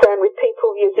concerned with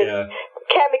people using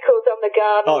chemicals on the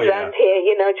gardens around here,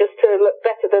 just to look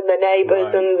better than their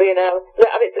neighbours, and,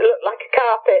 have it look like a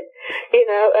carpet,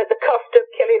 at the cost of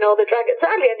killing all the dragons. There's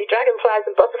hardly any dragonflies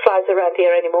and butterflies around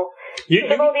here anymore.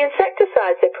 Because of all the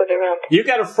insecticides they put around. You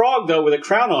got a frog, though, with a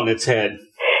crown on its head.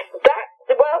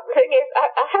 Well, the thing is,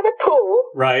 I had a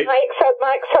pool. Right. My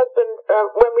ex-husband,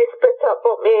 when we split up,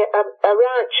 bought me a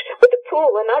ranch with a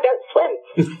pool, and I don't swim.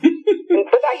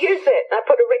 But I use it. I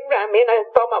put a ring around me, and I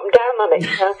bomb up and down on it.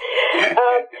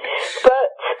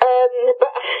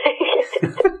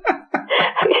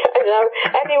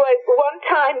 Anyway, one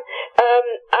time,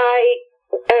 I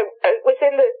was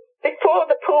in before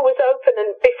the pool was open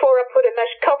and before I put a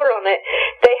mesh cover on it,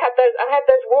 I had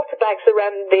those water bags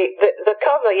around the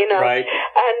cover, Right.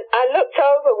 And I looked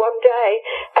over one day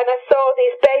and I saw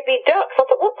these baby ducks. I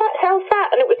thought, what the hell's that?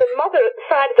 And it was a mother at the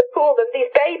side of the pool, and these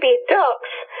baby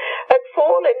ducks had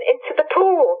fallen into the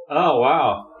pool. Oh,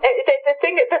 wow. The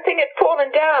thing had fallen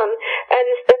down, and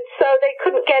so they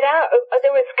couldn't get out.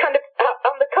 There was kind of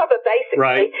on the cover, basically,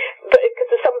 right? But because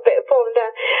some of it had fallen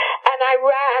down, and I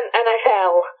ran and I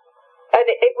fell. And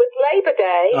it was Labor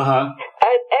Day,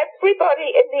 and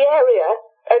everybody in the area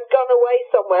had gone away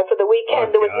somewhere for the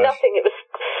weekend. There was nothing. It was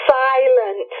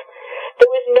silent.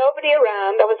 There was nobody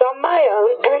around. I was on my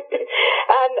own,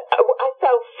 and I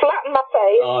fell flat on my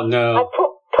face. Oh, no. I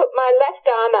put my left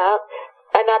arm out,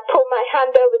 and I pulled my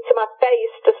hand over to my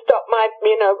face to stop my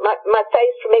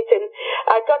face from hitting.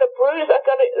 I got a bruise. I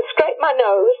got it scrape my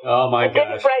nose. Oh, my gosh.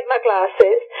 I didn't break my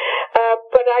glasses,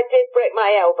 but I did break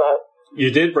my elbow. You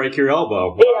did break your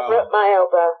elbow. Wow. Yeah, I broke my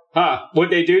elbow. Huh.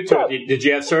 What'd they do to it? Did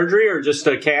you have surgery or just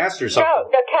a cast or something? No,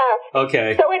 the cast.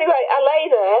 Okay. So anyway, I lay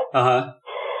there. Uh-huh.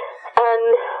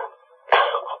 And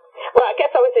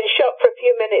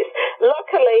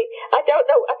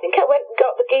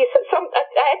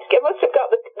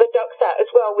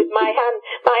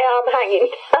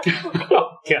hanging down.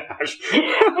 Oh, gosh.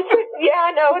 I said, yeah,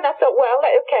 I know. And I thought, well,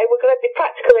 okay, we're going to be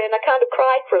practical here. And I kind of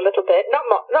cried for a little bit. Not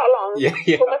long. Yeah.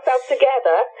 Put myself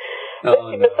together.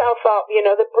 Lifted myself up. You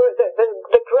know, the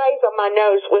graze on my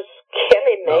nose was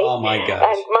killing me. Oh, my gosh.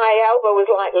 And my elbow was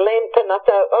like limp. And I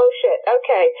thought, oh, shit,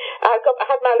 okay. I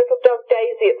had my little dog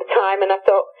Daisy at the time. And I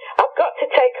thought, I've got to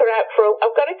take her out for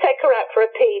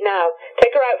a pee now.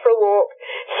 Take her out for a walk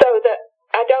so that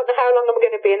I don't know how long I'm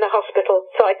going to be in the hospital.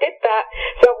 So I did that.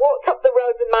 So I walked up the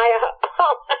road with my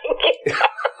arm hanging down.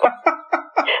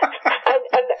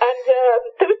 and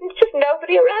there was just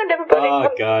nobody around.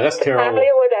 Everybody, God, that's terrible.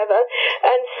 Family or whatever.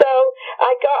 And so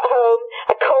I got home.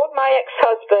 I called my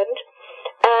ex-husband,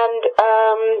 and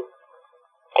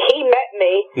he met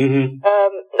me. Mm-hmm.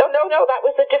 No, that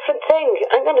was a different thing.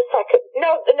 Hang on a second.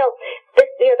 No.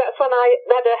 That's when I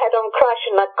had a head-on crash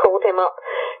and I called him up.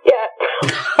 Yeah.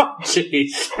 Oh,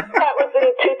 jeez. That was in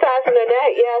 2008.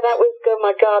 Yeah, that was, oh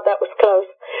my God, that was close.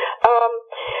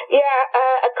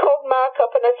 I called Mark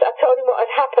up and I told him what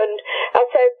had happened. I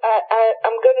said,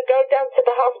 I'm going to go down to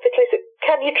the hospital. He said,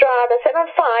 can you drive? I said,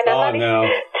 I'm fine. I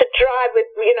managed to drive with,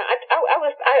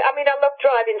 I love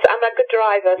driving, so I'm a good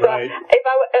driver. So right.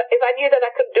 If I knew that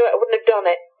I couldn't do it, I wouldn't have done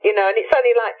it. You know, and it's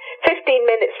only like 15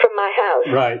 minutes from my house.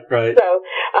 Right. So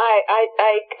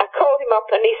I called him up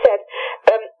and he said,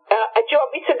 do you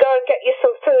want me to go and get you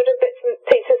some food and bits and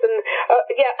pieces? And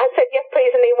I said, yes,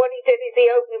 please. And what he did is he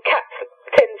opened cat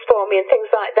tins for me and things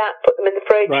like that, put them in the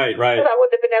fridge. Right. Because I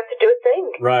wouldn't have been able to do a thing.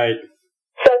 Right.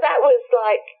 So that was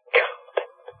like...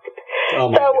 Oh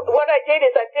my so goodness. what I did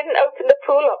is I didn't open the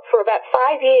pool up for about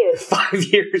 5 years. 5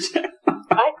 years.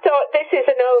 I thought, this is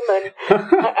an omen,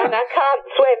 and I can't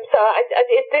swim, so I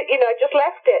just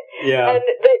left it. Yeah. And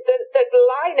the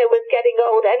liner was getting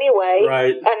old anyway.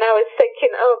 Right. And I was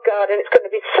thinking, oh God, and it's going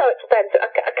to be so expensive.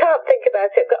 I can't think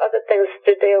about it. I've got other things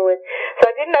to deal with. So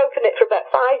I didn't open it for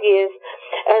about 5 years,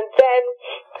 and then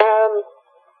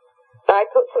I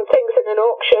put some things in an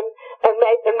auction and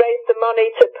raised the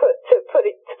money to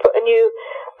put a new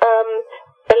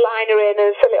a liner in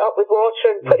and fill it up with water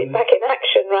and put it back in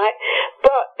action, right?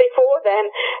 But before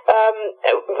then,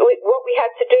 what we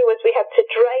had to do was we had to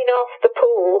drain off the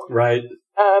pool, right,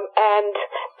 and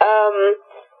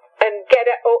get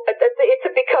it to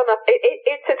become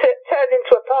it to turn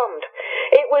into a pond.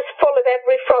 It was full of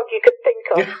every frog you could think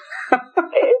of.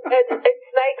 and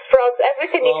snakes, frogs,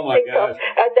 everything you could think of.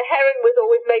 And the heron was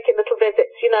always making little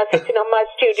visits, sitting on my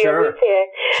studio roof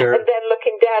here, and then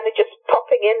looking down and just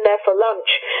popping in there for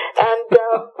lunch. And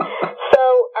so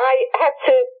I had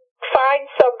to find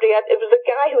somebody. It was a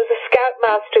guy who was a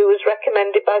scoutmaster who was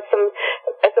recommended by some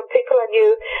people I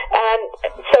knew, and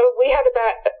so we had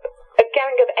about a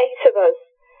gang of 8 of us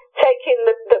taking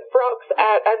the frogs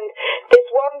out, and this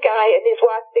one guy and his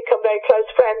wife become very close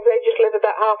friends. They just live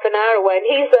about half an hour away, and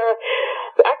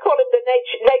I call him the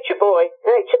nature boy,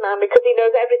 nature man, because he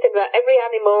knows everything about every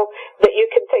animal that you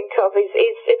can think of.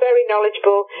 He's very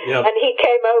knowledgeable. Yep. And he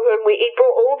came over and he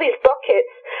brought all these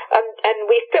buckets, and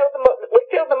we filled them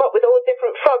up with all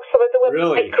different frogs. Some of them were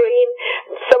bright green,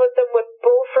 some of them were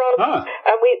bullfrogs,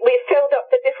 and we filled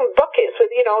up the different buckets with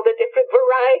the different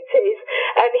varieties,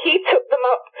 and he took them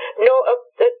up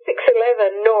at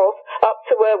 611 north up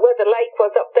to where the lake was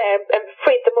up there, and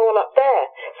freed them all up there.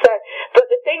 So, but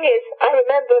the thing is, I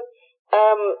remember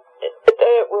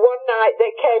one night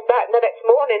they came back the next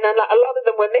morning, and a lot of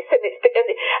them were missing. And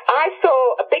I saw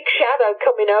a big shadow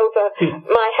coming over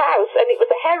my house, and it was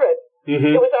a heron.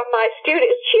 Mm-hmm. It was on my studio.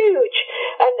 It's huge,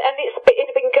 and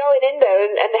it's been going in there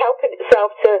and helping itself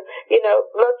to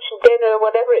lunch and dinner,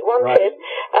 whatever it wanted. Right.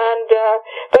 And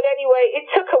but anyway, it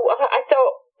took a while. I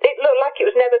thought it looked like it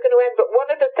was never going to end, but one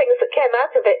of the things that came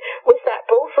out of it was that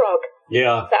bullfrog.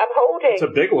 Yeah, that I'm holding. It's a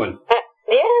big one.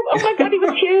 Yeah. Oh my God, he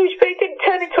was huge, but he didn't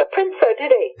turn into a prince, though, did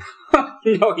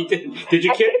he? No, he didn't. Did you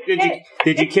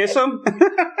kiss him?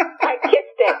 I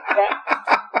kissed him. Yeah.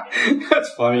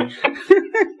 That's funny.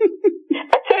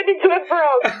 I turned into a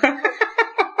frog.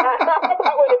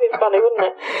 That would have been funny, wouldn't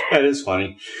it? That is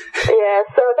funny. Yeah,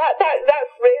 so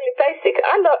that's really basic.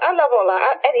 I love all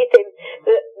that. Anything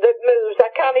that moves. I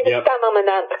can't even stand on an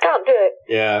ant. I can't do it.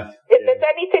 Yeah. If there's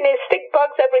anything in stick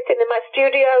bugs, everything in my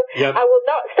studio, I will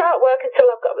not start work until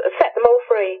I've got set them all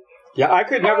free. Yeah, I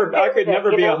could never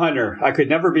be a hunter. I could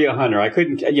never be a hunter. I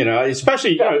couldn't,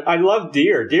 especially, I love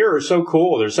deer. Deer are so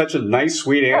cool. They're such a nice,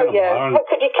 sweet animal. Oh, yeah. How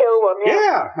could you kill one?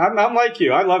 Yeah, I'm like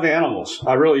you. I love animals.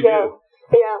 I really do.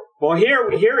 Yeah. Well, here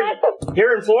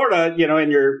in Florida,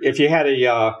 if you had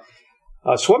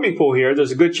a swimming pool here,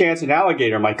 there's a good chance an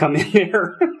alligator might come in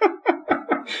here.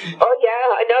 Oh, yeah,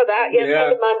 I know that. Yeah, a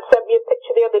friend of mine sent me a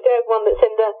picture the the other day, one that's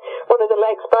in one of the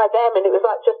lakes by them, and it was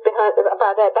like just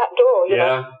by their back door, you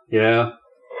know. Yeah.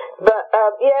 But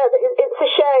it's a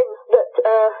shame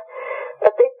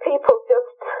that big people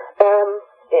just,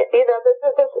 you know, I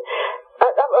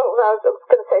was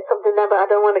going to say something there, but I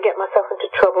don't want to get myself into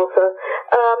trouble. So,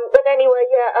 but anyway,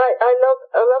 I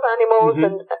love animals,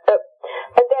 and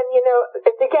then, you know,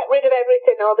 if they get rid of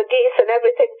everything, all the geese and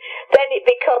everything, then it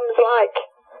becomes like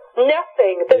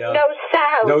nothing. There's no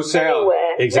sound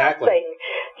anywhere. Exactly. Nothing.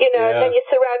 You know, and then you're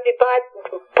surrounded by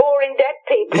boring dead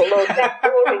people or dead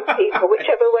boring people,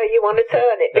 whichever way you want to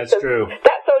turn it. That's true.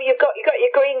 That's all you've got. You've got your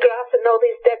green grass and all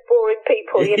these dead boring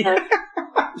people, you know.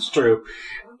 It's true.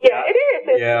 Yeah, it is.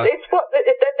 It's what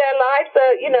their lives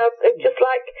are, you know, just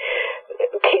like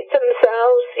kids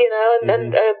themselves, you know,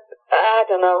 and I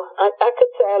don't know. I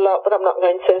could say a lot, but I'm not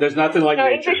going to. There's nothing like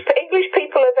nature. English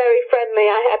people are very friendly.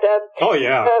 I had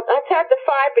I had the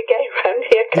fire brigade around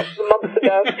here a couple of months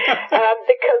ago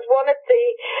because one of the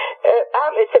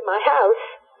outlets in my house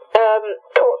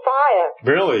caught fire.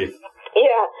 Really?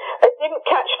 Yeah, it didn't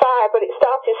catch fire, but it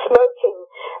started smoking.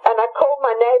 And I called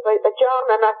my neighbour, John,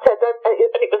 and I said, and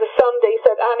it was a Sunday, he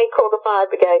said, Annie, call the fire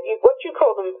brigade. What do you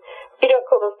call them? You don't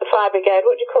call them the fire brigade.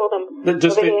 What do you call them?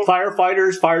 Just the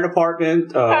firefighters, fire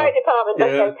department. Fire department,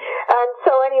 okay. And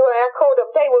so anyway, I called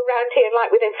them. They were around here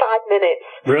like within 5 minutes.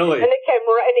 Really? And they came,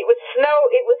 and it was snow.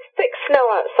 It was thick snow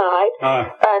outside.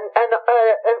 And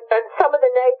some of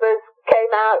the neighbours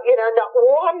came out. You know, not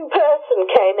one person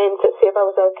came in to see if I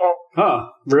was okay.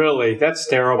 Huh? Really? That's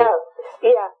terrible. No.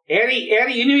 Yeah. Annie,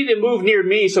 you need to move near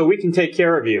me so we can take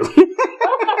care of you.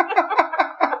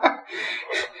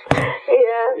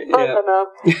 I don't know.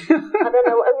 Who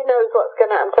knows what's going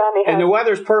to happen to Annie? And the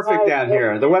weather's perfect down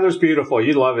here. The weather's beautiful.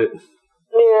 You love it.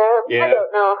 Yeah. I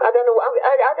don't know. I don't know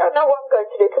what I'm going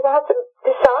to do because I have to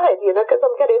decide. You know, because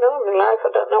I'm getting on in life. I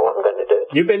don't know what I'm going to do.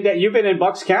 You've been in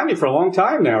Bucks County for a long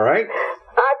time now, right?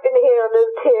 I've been here. I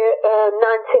moved here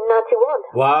 1991.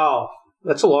 Wow,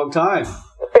 that's a long time.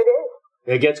 It is.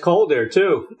 It gets cold there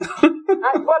too.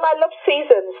 I love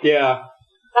seasons. Yeah.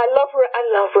 I love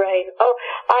rain. Oh,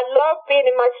 I love being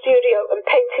in my studio and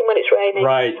painting when it's raining.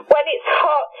 Right. When it's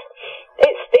hot,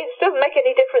 it doesn't make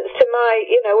any difference to my,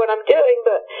 you know, what I'm doing,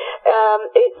 but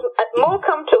it's more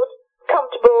comfortable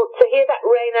to hear that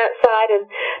rain outside and,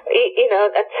 you know,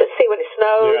 and to see when it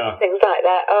snows and things like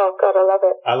that. Oh God, I love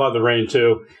it. I love the rain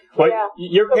too. Well,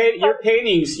 your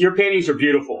paintings are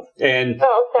beautiful, and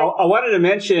I wanted to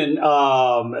mention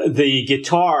the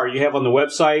guitar you have on the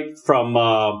website from.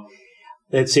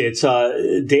 Let's see, it's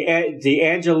the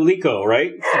Angelico,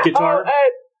 right? Guitar.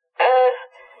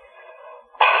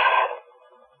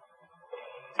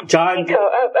 John.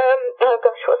 Oh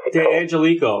gosh, what's it called? The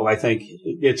Angelico, I think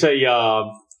it's a.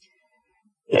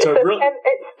 It's a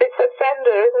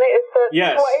Fender, isn't it?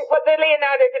 Yes. What the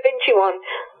Leonardo da Vinci one?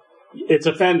 It's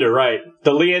a Fender, right?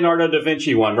 The Leonardo da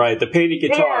Vinci one, right? The painted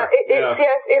guitar. Yes,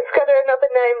 it's got another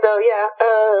name though. Yeah.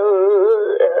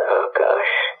 Oh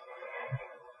gosh.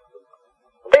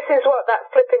 This is what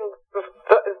that flipping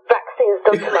vaccine's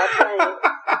done to my brain.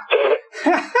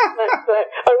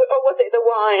 Or was it the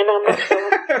wine? I'm not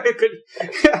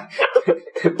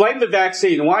sure. Blame the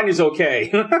vaccine. The wine is okay.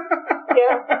 Yeah,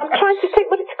 I'm trying to think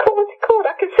what it's called. What's it called?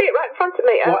 I can see it right in front of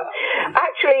me.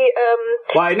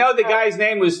 Well, I know the guy's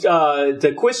name was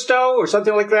De Quisto or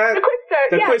something like that.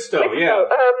 De Quisto, yeah.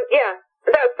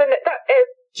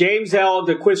 James L.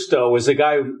 De Quisto was the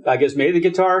guy who, I guess, made the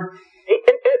guitar.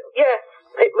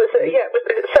 It was a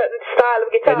certain style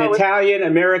of guitar. An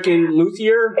Italian-American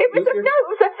luthier? It was a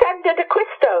Fender De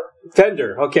Quisto.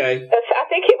 Fender, okay. I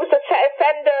think it was a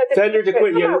Fender De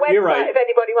Quisto. You're right. If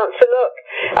anybody wants to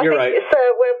look. You're right. It's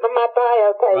where my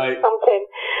bio page something.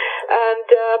 And,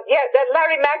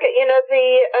 Larry Maggott, you know,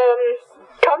 the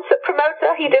concert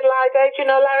promoter, he did Live Aid, you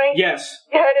know Larry? Yes.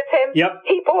 You heard of him? Yep.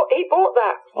 He bought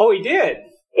that. Oh, he did?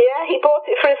 Yeah, he bought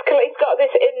it for his. He's got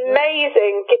this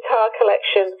amazing guitar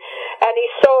collection, and he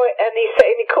saw it, and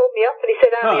he called me up, and he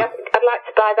said, Annie, I'd like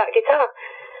to buy that guitar.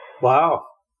 Wow,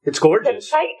 it's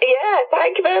gorgeous. Thank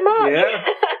you very much.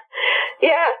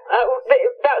 Yeah,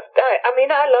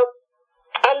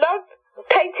 I love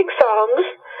painting songs.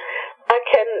 I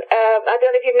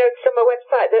don't know if you've noticed on my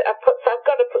website that I've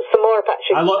got to put some more up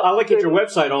actually. I look at your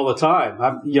website all the time.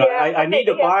 I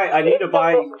need to buy. I've done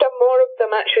more of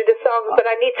them actually, the songs, but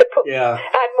I need to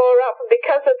add more up. And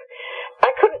because of,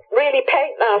 I couldn't really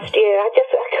paint last year. I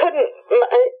couldn't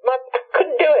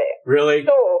do it. Really?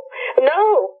 No,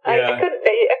 I couldn't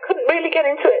really get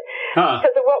into it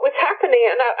because of what was happening,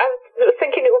 and I was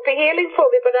thinking it would be healing for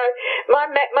me, but I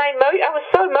was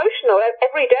so emotional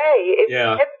every day.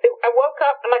 I woke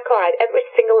up and I cried every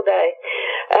single day.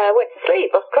 Went to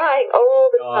sleep. I was crying all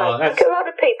the time. Like a lot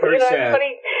of people,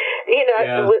 everybody,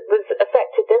 was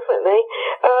affected differently.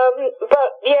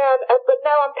 But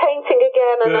now I'm painting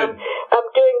again, and I'm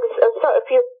doing a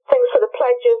few things for the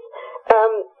pledges.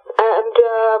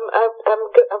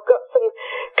 I've got some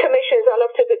commissions. I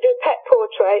love to do pet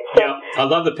portraits. Yeah, I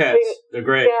love the pets. They're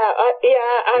great.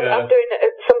 I'm doing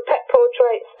some pet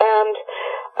portraits, and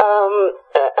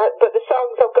but the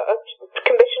songs I've got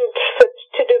commissioned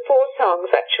to do 4 songs.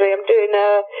 Actually, I'm doing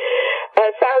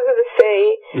Sounds of the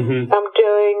Sea. Mm-hmm. I'm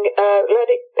doing Let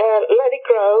It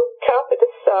Grow, Carpet of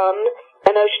the Sun,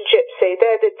 and Ocean Gypsy.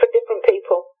 They're for different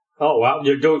people. Oh, wow.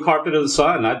 You're doing Carpet of the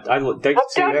Sun. I've done,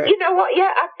 you know what?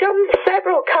 Yeah, I've done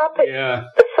several Carpet of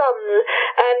the Sun.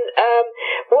 And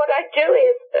what I do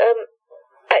is,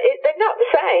 they're not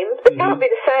the same. They can't be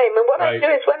the same. And what I do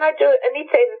is when I do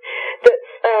anything that's,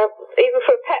 even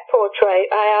for a pet portrait,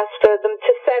 I ask for them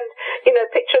to send, a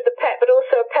picture of the pet, but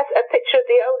also a picture of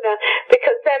the owner,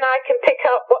 because then I can pick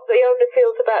up what the owner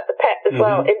feels about the pet as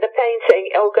well in the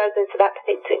painting. It all goes into that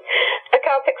painting. I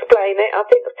can't explain it. I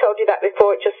think I've told you that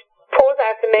before. It just pours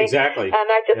out of me. Exactly. And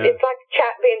I just, it's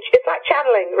like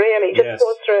channeling, really, just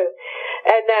pours through.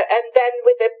 And then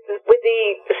with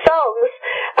the songs,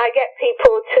 I get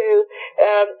people to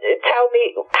tell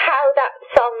me how that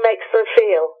song makes them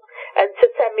feel, and to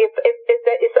send me, if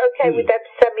it's okay with them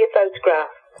to send me a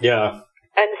photograph. Yeah.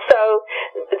 And so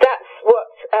that's what,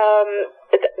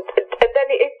 and then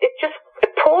it just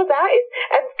pours out.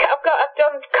 And I've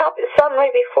done Carpet Sun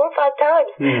maybe 4 or 5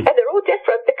 times, and they're all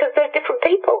different because they're different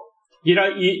people.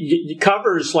 You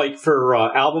covers, like for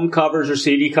album covers or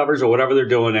CD covers or whatever they're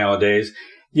doing nowadays,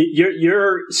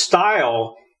 your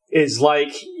style is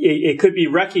like, it could be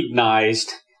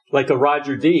recognized like a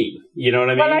Roger Dean. You know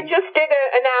what I mean? Well, I just did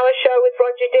an hour show with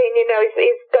Roger Dean.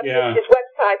 He's got his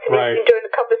website, and he's been doing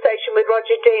a conversation with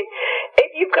Roger Dean.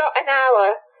 If you've got an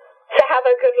hour to have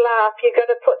a good laugh, you're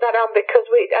going to put that on, because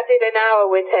I did an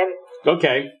hour with him.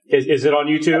 Okay. Is it on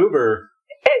YouTube or?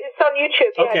 It's on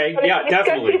YouTube. Yeah. Okay,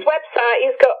 definitely. Go to his website.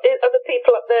 He's got other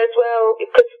people up there as well,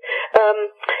 because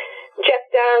Jeff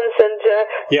Downs and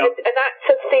an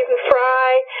actor, Stephen Fry,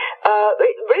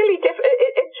 really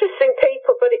interesting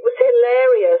people, but it was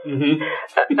hilarious.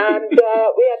 Mm-hmm. And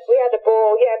we had a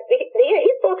ball. Yeah,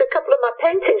 he bought a couple of my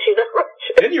paintings.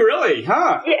 Roger. Did you really?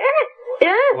 Huh?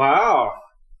 Yeah. Wow.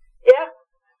 Yeah.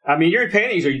 I mean, your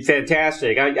paintings are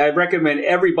fantastic. I recommend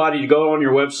everybody to go on your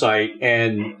website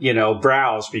and,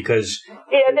 browse, because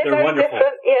they're wonderful.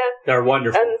 Different, They're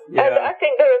wonderful. And I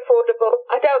think they're affordable.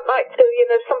 I don't like to,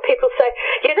 some people say,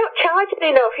 you're not charging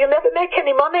enough, you'll never make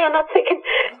any money. And I'm thinking,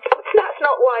 that's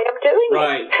not why I'm doing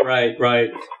it.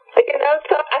 Right.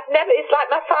 So I've never, it's like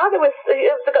my father was,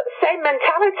 got the same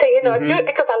mentality, I do it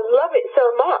because I love it so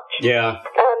much. Yeah.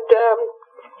 And,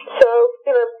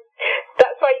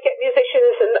 that's why you get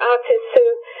musicians and artists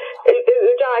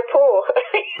who die poor.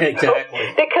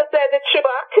 Exactly. Because they're the true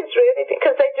artists, really,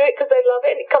 because they do it because they love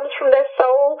it, and it comes from their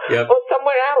soul or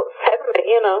somewhere else,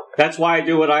 heavenly, That's why I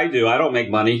do what I do. I don't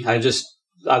make money. I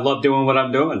love doing what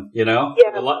I'm doing, Yeah.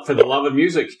 For the love of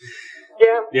music.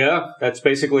 Yeah. Yeah, that's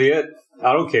basically it.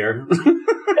 I don't care.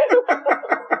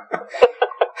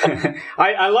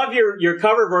 I love your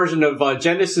cover version of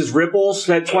Genesis Ripples.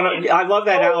 That's I love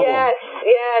that album. Yes.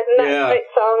 That's a great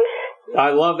song.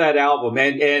 I love that album,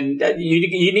 and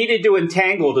you need to do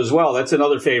Entangled as well. That's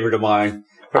another favorite of mine.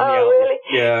 From the album. Really?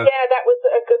 Yeah. Yeah, that was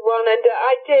a good one. And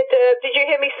I did. Did you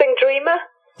hear me sing Dreamer?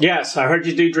 Yes, I heard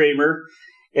you do Dreamer.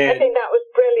 And I think that was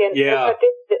brilliant. Yeah. I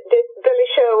did Billy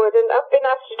Sherwood, and I've been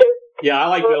asked to do. Yeah, I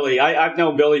like Billy. I've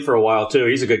known Billy for a while too.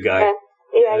 He's a good guy.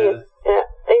 Yeah.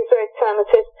 He's very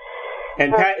talented.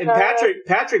 And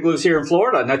Patrick lives here in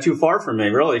Florida, not too far from me,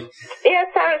 really. Yeah,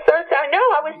 Sarasota. I know.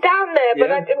 I was down there, but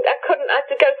I couldn't. I had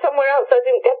to go somewhere else. I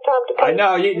didn't have time to. I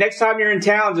know. Next time you're in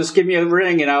town, just give me a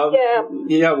ring, and I'll.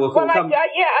 Yeah. We'll come.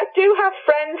 I do have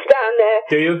friends down there.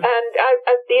 Do you? And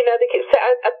they keep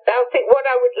saying. I think what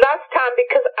I would last time,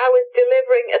 because I was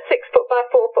delivering a 6-foot by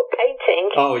 4-foot painting.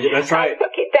 Oh, yeah, that's right. I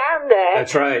took it down there.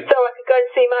 That's right. So I could go and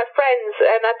see my friends,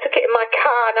 and I took it in my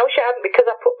car. And I wish I hadn't, because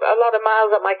I put a lot of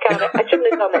miles on my car. I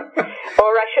shouldn't have done it,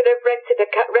 or I should have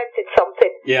rented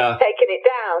something. Yeah. Taken it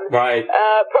down. Right.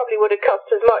 Probably would have cost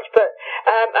as much, but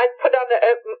I put on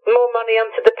more money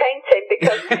onto the painting,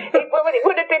 because it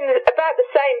would have been about the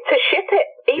same to ship it,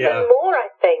 even more,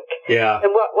 I think. Yeah.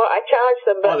 Than what I charged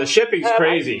them. But, the shipping's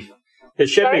crazy. The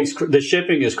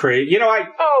shipping is crazy.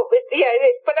 it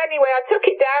is. But anyway, I took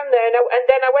it down there, and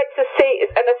then I went to see,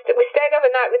 and we stayed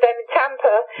overnight with them in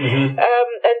Tampa,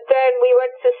 and then we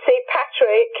went to see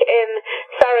Patrick in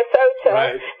Sarasota.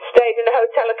 Right. stayed in a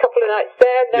hotel a couple of nights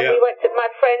there, and then we went to my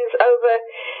friends over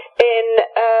in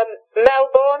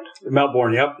Melbourne.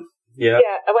 Melbourne, yep. Yeah.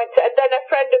 Yeah, I went to, and then a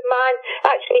friend of mine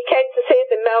actually came to see us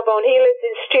in Melbourne. He lives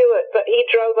in Stewart, but he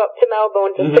drove up to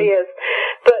Melbourne to see us.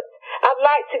 But I'd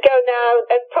like to go now,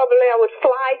 and probably I would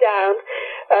fly down,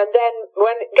 and then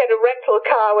get a rental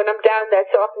car when I'm down there,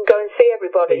 so I can go and see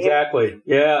everybody. Exactly.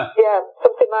 Yeah. Yeah,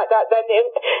 something like that. Then,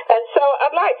 and so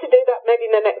I'd like to do that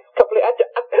maybe in the next couple of.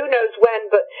 Who knows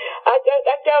when? But I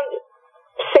don't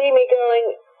see me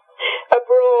going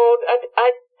abroad.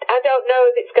 I don't know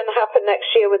if it's going to happen next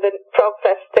year with the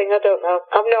ProgFest thing. I don't know.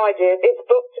 I've no idea. It's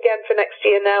booked again for next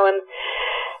year now, and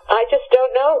I just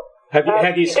don't know.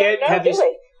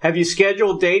 Have you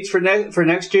scheduled dates for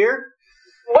next year?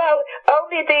 Well,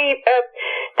 only the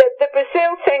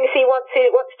Brazil things he wants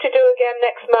to do again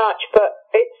next March, but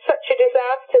it's such a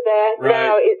disaster there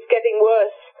now. It's getting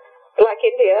worse, like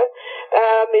India.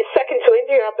 It's second to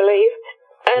India, I believe.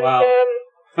 And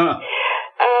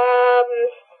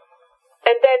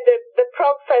and then the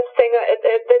ProgFest thing,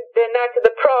 the night of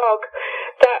the Prog,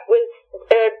 that was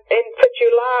in for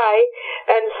July,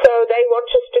 and so they want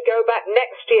us to go back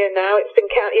next year now. It's been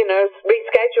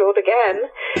rescheduled again.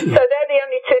 So they're the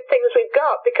only two things we've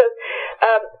got, because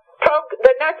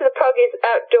the night of the Prog is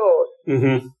outdoors,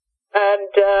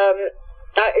 and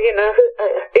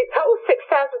it holds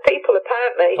 6,000 people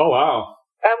apparently. Oh wow!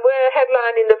 And we're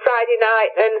headlining the Friday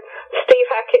night, and Steve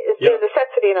Hackett is doing the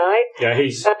Saturday night. Yeah,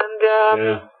 he's... And,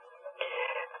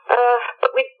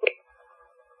 but we...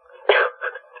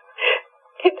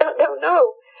 I don't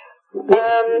know.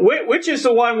 Which is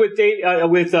the one with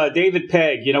David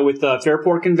Pegg, with the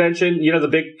Fairport Convention? The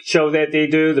big show that they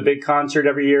do, the big concert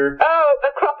every year? Oh,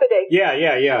 Acropody. Yeah.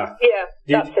 Yeah,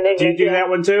 that's in England. Do you do that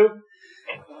one too?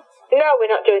 No, we're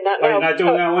not doing that. Oh, you're not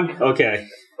doing that one? Okay.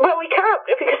 Well, we can't,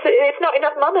 because it's not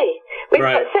enough money. We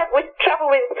travel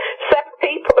with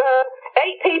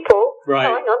 8 people. Right.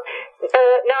 No, hang on.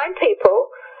 9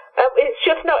 people. It's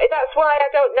just not. That's why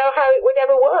I don't know how it would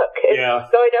ever work.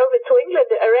 Going over to England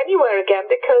or anywhere again,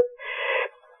 because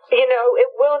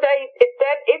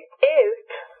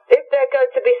if they're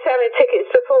going to be selling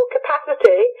tickets to full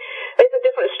capacity, it's a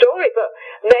different story. But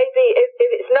maybe if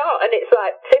it's not, and it's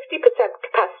like 50%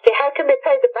 capacity, how can they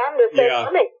pay the band the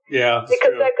same money? Yeah,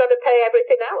 because they've got to pay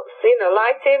everything else.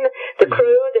 Lighting, the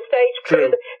crew, the stage crew.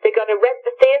 They're going to rent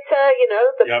the theatre.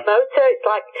 The promoter. It's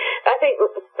like, I think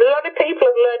a lot of people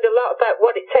have learned a lot about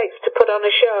what it takes to put on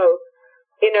a show.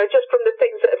 Just from the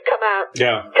things that have come out,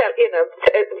 that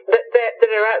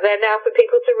are out there now for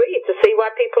people to read, to see why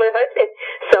people are hurting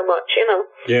so much,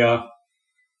 Yeah.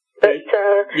 But,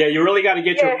 you really got to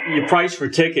get your price for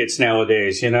tickets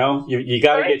nowadays, You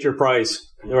got to get your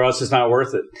price, or else it's not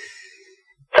worth it.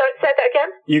 So say that again?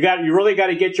 You really got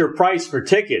to get your price for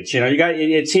tickets,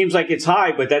 It seems like it's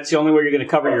high, but that's the only way you're going to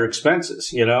cover your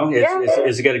expenses,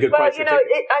 Is to get a good price for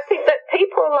tickets. I think that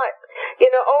people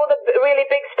all the really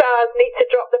big stars need to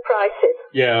drop the prices.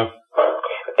 Yeah.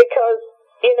 Because,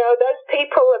 those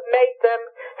people have made them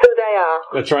who they are.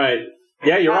 That's right.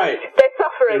 Yeah, you're right. They're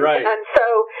suffering. You're right. And so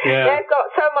they've got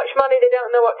so much money they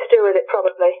don't know what to do with it,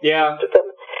 probably. Yeah.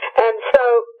 And so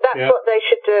that's what they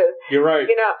should do. You're right.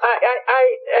 This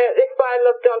is why I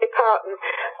love Dolly Parton.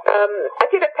 I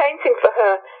did a painting for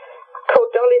her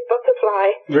called Dolly's Butterfly.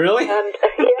 Really? And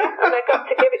and I got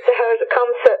to give it to her at a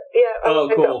concert. Yeah, I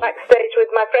cool. got backstage with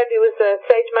my friend who was a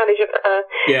stage manager for her.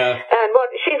 Yeah. And what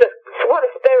a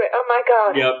spirit! Oh my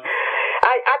God. Yep.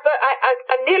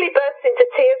 I nearly burst into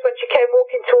tears when she came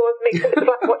walking towards me, because it's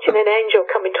like watching an angel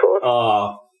coming towards me.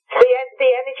 Oh.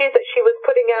 The energy that she was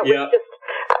putting out was just,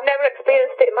 I've never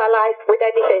experienced it in my life with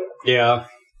anything. Yeah.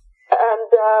 And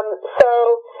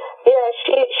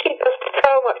she does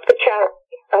so much for charity.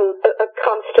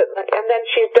 Constantly, and then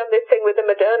she's done this thing with the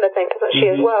Moderna thing, hasn't she,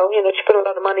 as well? She put a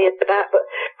lot of money into that, but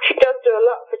she does do a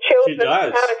lot for children. She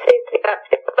does. I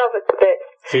love it a bit.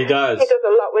 She does. She does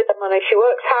a lot with the money. She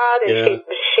works hard, and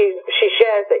she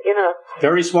shares it.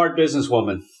 Very smart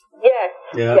businesswoman. Yes.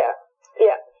 Yeah.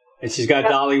 And she's got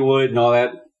Dollywood and all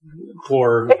that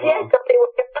for. Dollywood.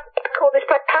 I call this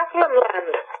like Haslam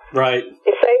land. Right.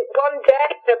 You say one day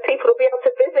people will be able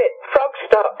to visit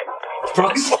Frogstock.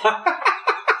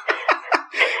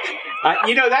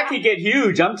 That could get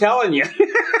huge, I'm telling you.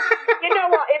 You know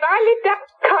what? If I lived out in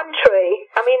the country,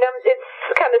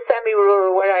 it's kind of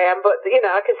semi-rural where I am, but,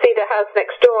 I can see the house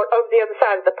next door over the other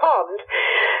side of the pond.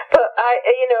 But,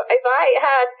 if I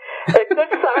had a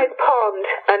good-sized pond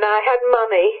and I had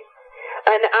money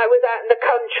and I was out in the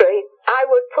country, I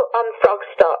would put on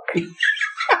Frogstock.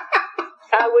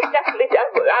 I would definitely,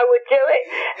 I would do it,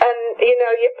 and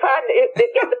you find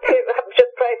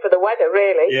just pray for the weather,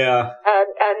 really. Yeah.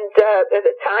 And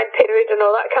the time period and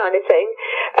all that kind of thing.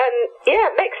 And,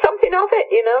 make something of it,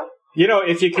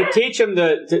 If you could teach them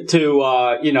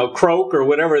to croak or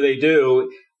whatever they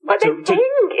do. Well, they sing.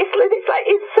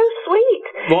 It's so sweet.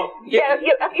 Well, yeah.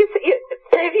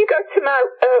 If you go to my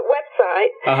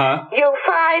website, you'll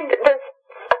find there's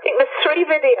 3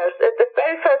 videos. The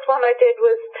very first one I did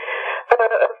was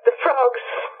of the frogs.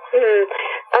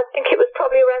 I think it was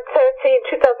probably around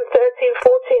 2013,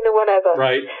 14 or whatever.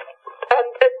 Right.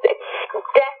 And it's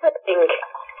deafening.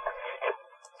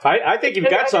 I think you've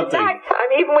got something. At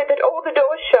nighttime, even with all the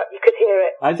doors shut, you could hear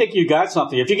it. I think you got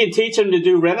something. If you can teach them to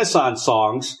do Renaissance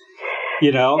songs,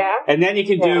 and then you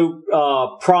can do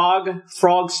Prague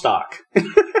frog stock.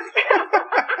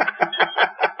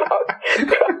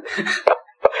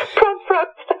 Frog stock.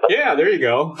 Yeah, there you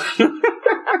go. I'm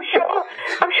sure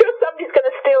somebody's going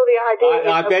to steal the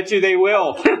idea. I bet you they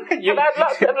will. I've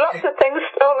had lots of things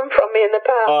stolen from me in the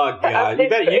past. Oh God!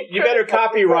 You better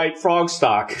copyright frog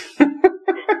stock.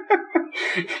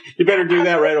 You better do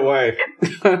that right away.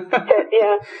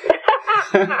 Yeah.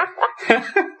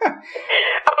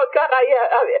 Oh God!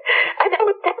 And I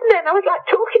was down there, and I was like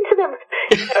talking to them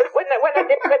when I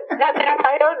did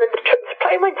my own, and the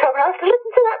plane went over. I was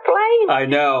listening to that plane. I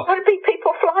know. There'd be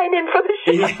people flying in for the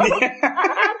show.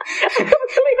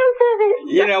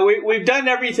 We've done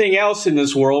everything else in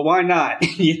this world. Why not?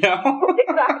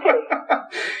 Exactly.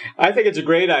 I think it's a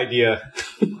great idea.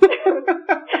 We'll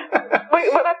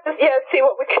have to see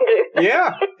what we can do.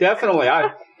 Yeah, definitely.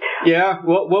 I'll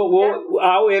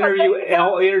interview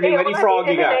any frog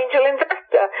you got. An angel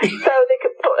investor, so they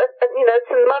could put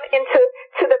some money into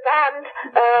the band,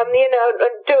 and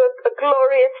do a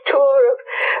glorious tour of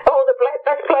all the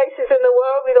best places in the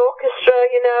world with orchestra,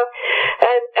 and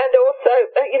also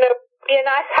be a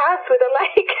nice house with a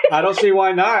lake. I don't see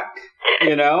why not.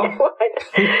 Yeah.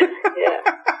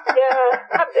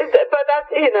 But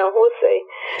that's we'll see.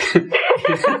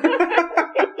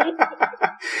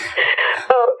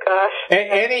 Oh gosh.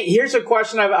 Annie, here's a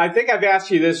question. I think I've asked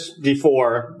you this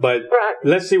before, but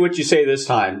let's see what you say this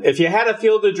time. If you had a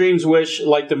Field of Dreams wish,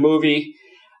 like the movie,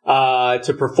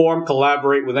 to perform,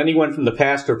 collaborate with anyone from the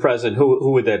past or present,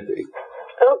 who would that be?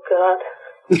 Oh God.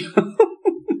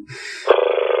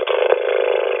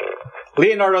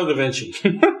 Leonardo da Vinci.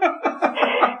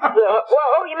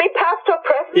 You mean past or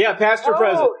present? Yeah, past or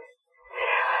present.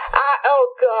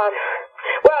 Oh God.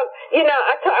 Well,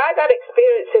 I've had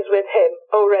experiences with him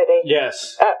already.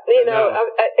 Yes.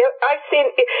 I've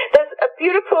seen. There's a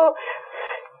beautiful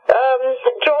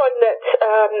drawing that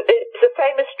it's a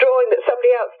famous drawing that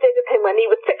somebody else did of him when he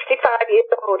was 65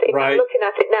 years old. Right. I'm looking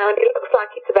at it now, and it looks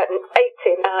like it's about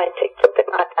 80, 90, something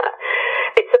like that.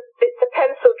 It's a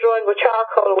pencil drawing with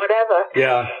charcoal or whatever.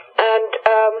 Yeah. And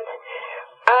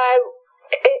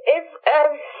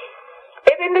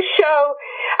if in the show,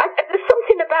 there's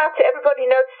something about it, everybody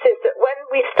notices that when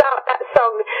we start that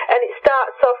song, and it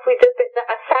starts off with the bit that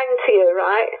I sang to you,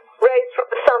 right? Rays from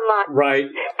the sunlight. Right.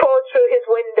 Poured through his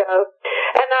window.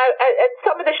 And and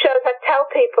some of the shows I tell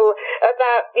people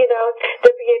about,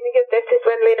 the beginning of this is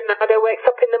when Leonardo wakes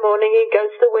up in the morning, he goes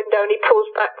to the window and he pulls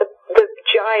back the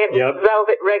giant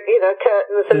velvet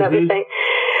curtains and everything.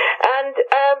 And,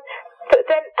 but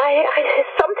then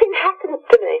something happens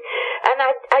to me, and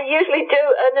I usually do,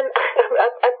 and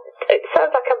it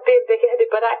sounds like I'm being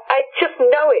big-headed, but I just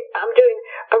know it. I'm doing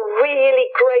a really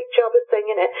great job of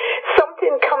singing it.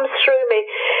 Something comes through me.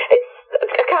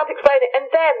 I can't explain it.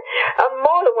 And then, on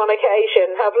more than one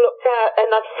occasion, I've looked out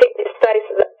and I've seen his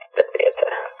face at the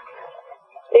theatre.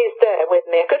 He's there with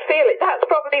me. I could feel it. That's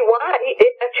probably why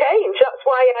a change. That's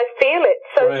why I feel it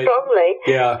so strongly.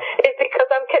 Yeah. It's because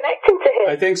I'm connecting to him.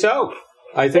 I think so.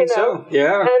 So.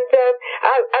 Yeah. And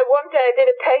I one day I did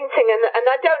a painting, and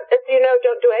I don't, as you know,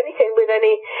 don't do anything with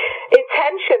any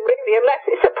intention really, unless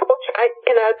it's a portrait.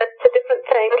 That's a different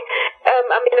thing.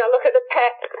 I look at the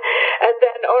text, and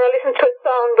then, or I listen to a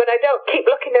song, but I don't keep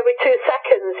looking every 2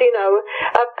 seconds.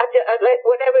 I let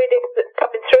whatever it is that's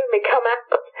coming through me come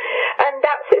out, and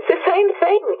it's the same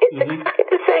thing. It's exactly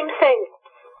the same thing.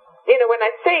 When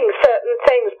I sing certain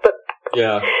things, but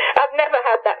I've never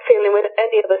had that feeling with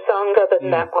any other song other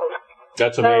than that one.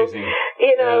 That's amazing.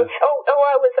 I was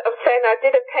saying I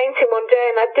did a painting one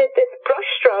day, and I did this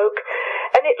brush stroke,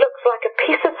 and it looks like a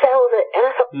piece of velvet, and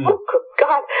I thought, oh good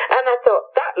God, and I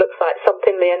thought that looks like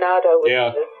something Leonardo would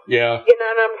do. Yeah.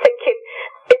 And I'm thinking,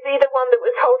 is he the one that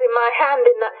was holding my hand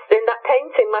in that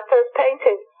painting, my first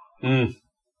painting?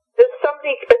 There was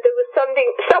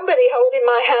somebody holding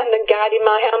my hand and guiding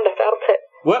my hand. I felt it.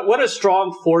 What a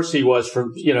strong force he was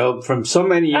from so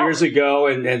many years ago,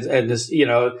 and this,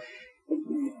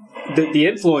 the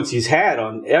influence he's had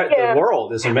on the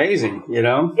world is amazing, you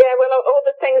know? Yeah, well, all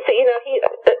the things that, I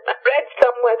read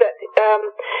somewhere that,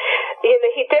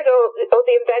 he did all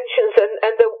the inventions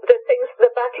and the things, the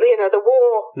battle, the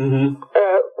war,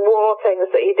 war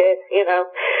things that he did,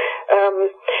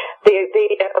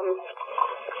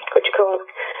 what do you call it?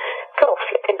 God,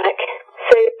 flipping heck.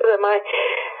 See,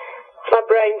 my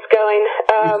brain's going,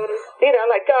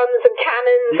 like guns and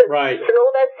cannons and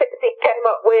all those things he came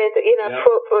up with,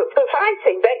 for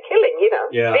fighting, they're killing,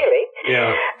 really.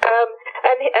 Yeah.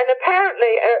 And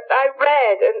apparently, I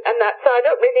read, and that, so I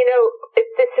don't really know if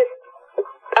this is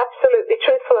absolutely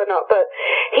truthful or not, but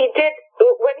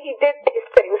when he did these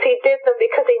things, he did them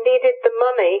because he needed the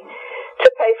money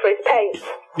to pay for his paints.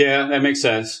 Yeah, that makes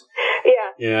sense.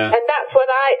 Yeah. And that's what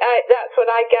I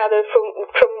gathered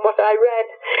from what I read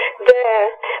there.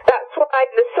 That's why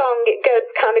in the song it goes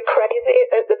kind of crazy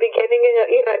at the beginning, in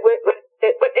the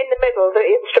middle, the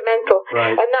instrumental.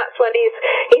 Right. And that's when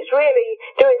he's really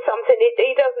doing something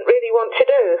he doesn't really want to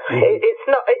do.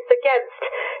 It's against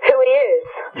who he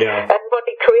is. Yeah. And what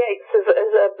he creates as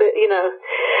a.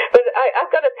 But I've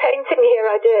got a painting here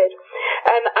I did,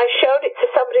 and I showed it to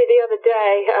somebody the other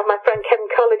day, my friend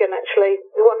Kevin Culligan, actually,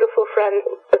 a wonderful friend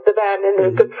of the band and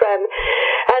a good friend,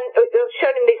 and I was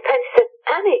showing him these paintings. He said,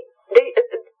 Annie,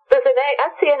 I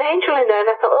see an angel in there,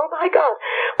 and I thought, oh my God,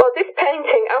 well, this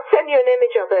painting, I'll send you an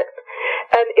image of it,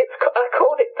 and I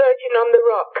called it Virgin on the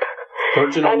Rock.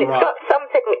 Virgin on the Rock. And it's got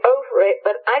something over it,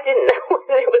 but I didn't know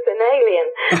whether it was an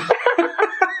alien.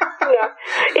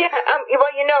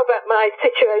 Well, you know about my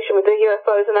situation with the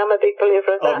UFOs, and I'm a big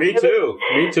believer of that. Oh, me too.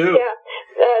 Yeah,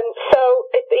 and so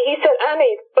he said,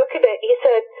 Annie, look at it. He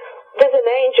said, there's an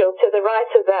angel to the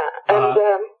right of that. And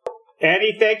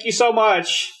Annie, thank you so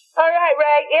much. All right,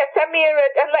 Ray. Yeah, send me and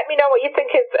let me know what you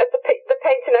think of the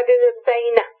painting I did of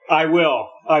Zane. I will.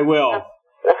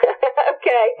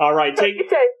 Okay. All right.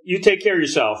 You take care of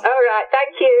yourself. All right.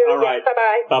 Thank you. All right.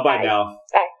 Bye-bye. Bye-bye now.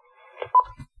 Bye.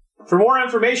 For more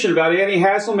information about Annie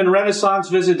Haslam and Renaissance,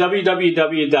 visit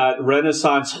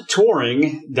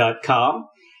www.renaissancetouring.com,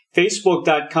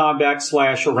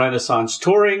 facebook.com/Renaissance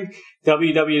Touring,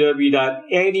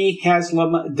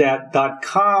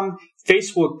 www.anniehaslam.com,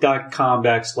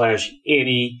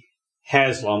 facebook.com/Annie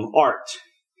Haslam Art.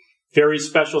 Very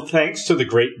special thanks to the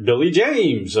great Billy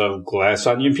James of Glass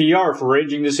Onion PR for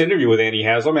arranging this interview with Annie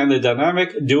Haslam, and the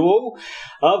dynamic duo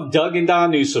of Doug and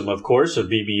Don Newsom, of course, of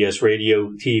BBS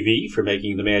Radio TV, for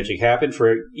making the magic happen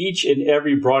for each and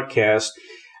every broadcast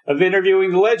of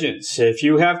Interviewing the Legends. If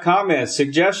you have comments,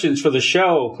 suggestions for the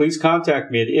show, please contact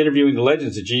me at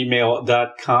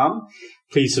interviewingthelegends@gmail.com.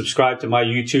 Please subscribe to my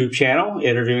YouTube channel,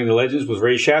 Interviewing the Legends with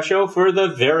Ray Shasho, for the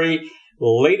very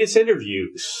latest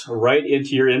interviews right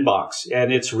into your inbox.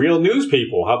 And it's real news,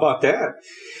 people. How about that?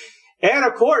 And,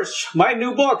 of course, my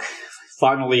new book,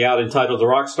 finally out, entitled The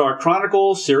Rockstar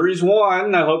Chronicles, Series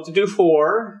 1. I hope to do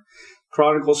 4.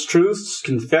 Chronicles truths,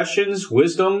 confessions,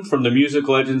 wisdom from the music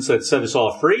legends that set us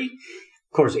all free.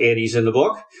 Of course, Annie's in the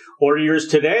book. Order yours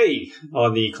today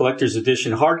on the collector's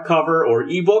edition hardcover or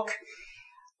ebook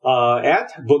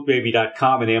at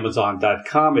bookbaby.com and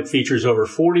amazon.com. It features over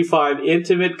 45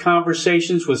 intimate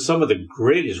conversations with some of the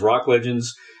greatest rock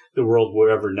legends the world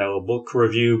will ever know. A book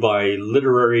review by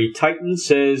Literary Titan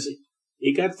says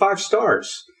it got 5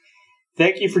 stars.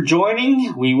 Thank you for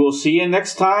joining. We will see you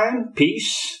next time.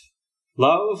 Peace,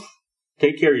 love,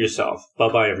 take care of yourself.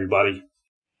 Bye-bye, everybody.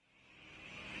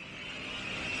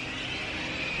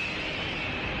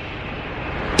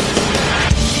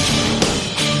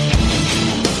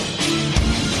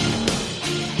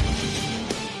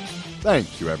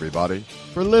 Thank you, everybody,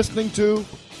 for listening to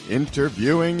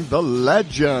Interviewing the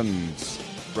Legends.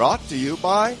 Brought to you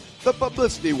by the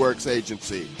Publicity Works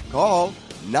Agency. Call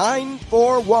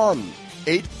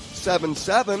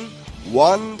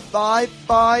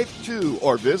 941-877-1552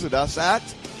 or visit us at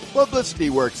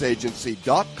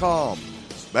publicityworksagency.com,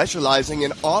 specializing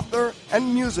in author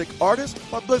and music artist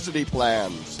publicity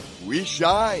plans. We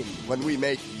shine when we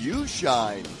make you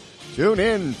shine. Tune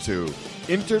in to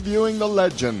Interviewing the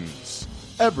Legends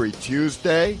every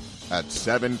Tuesday at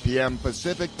 7 p.m.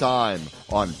 Pacific Time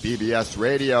on BBS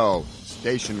Radio,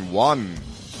 Station 1.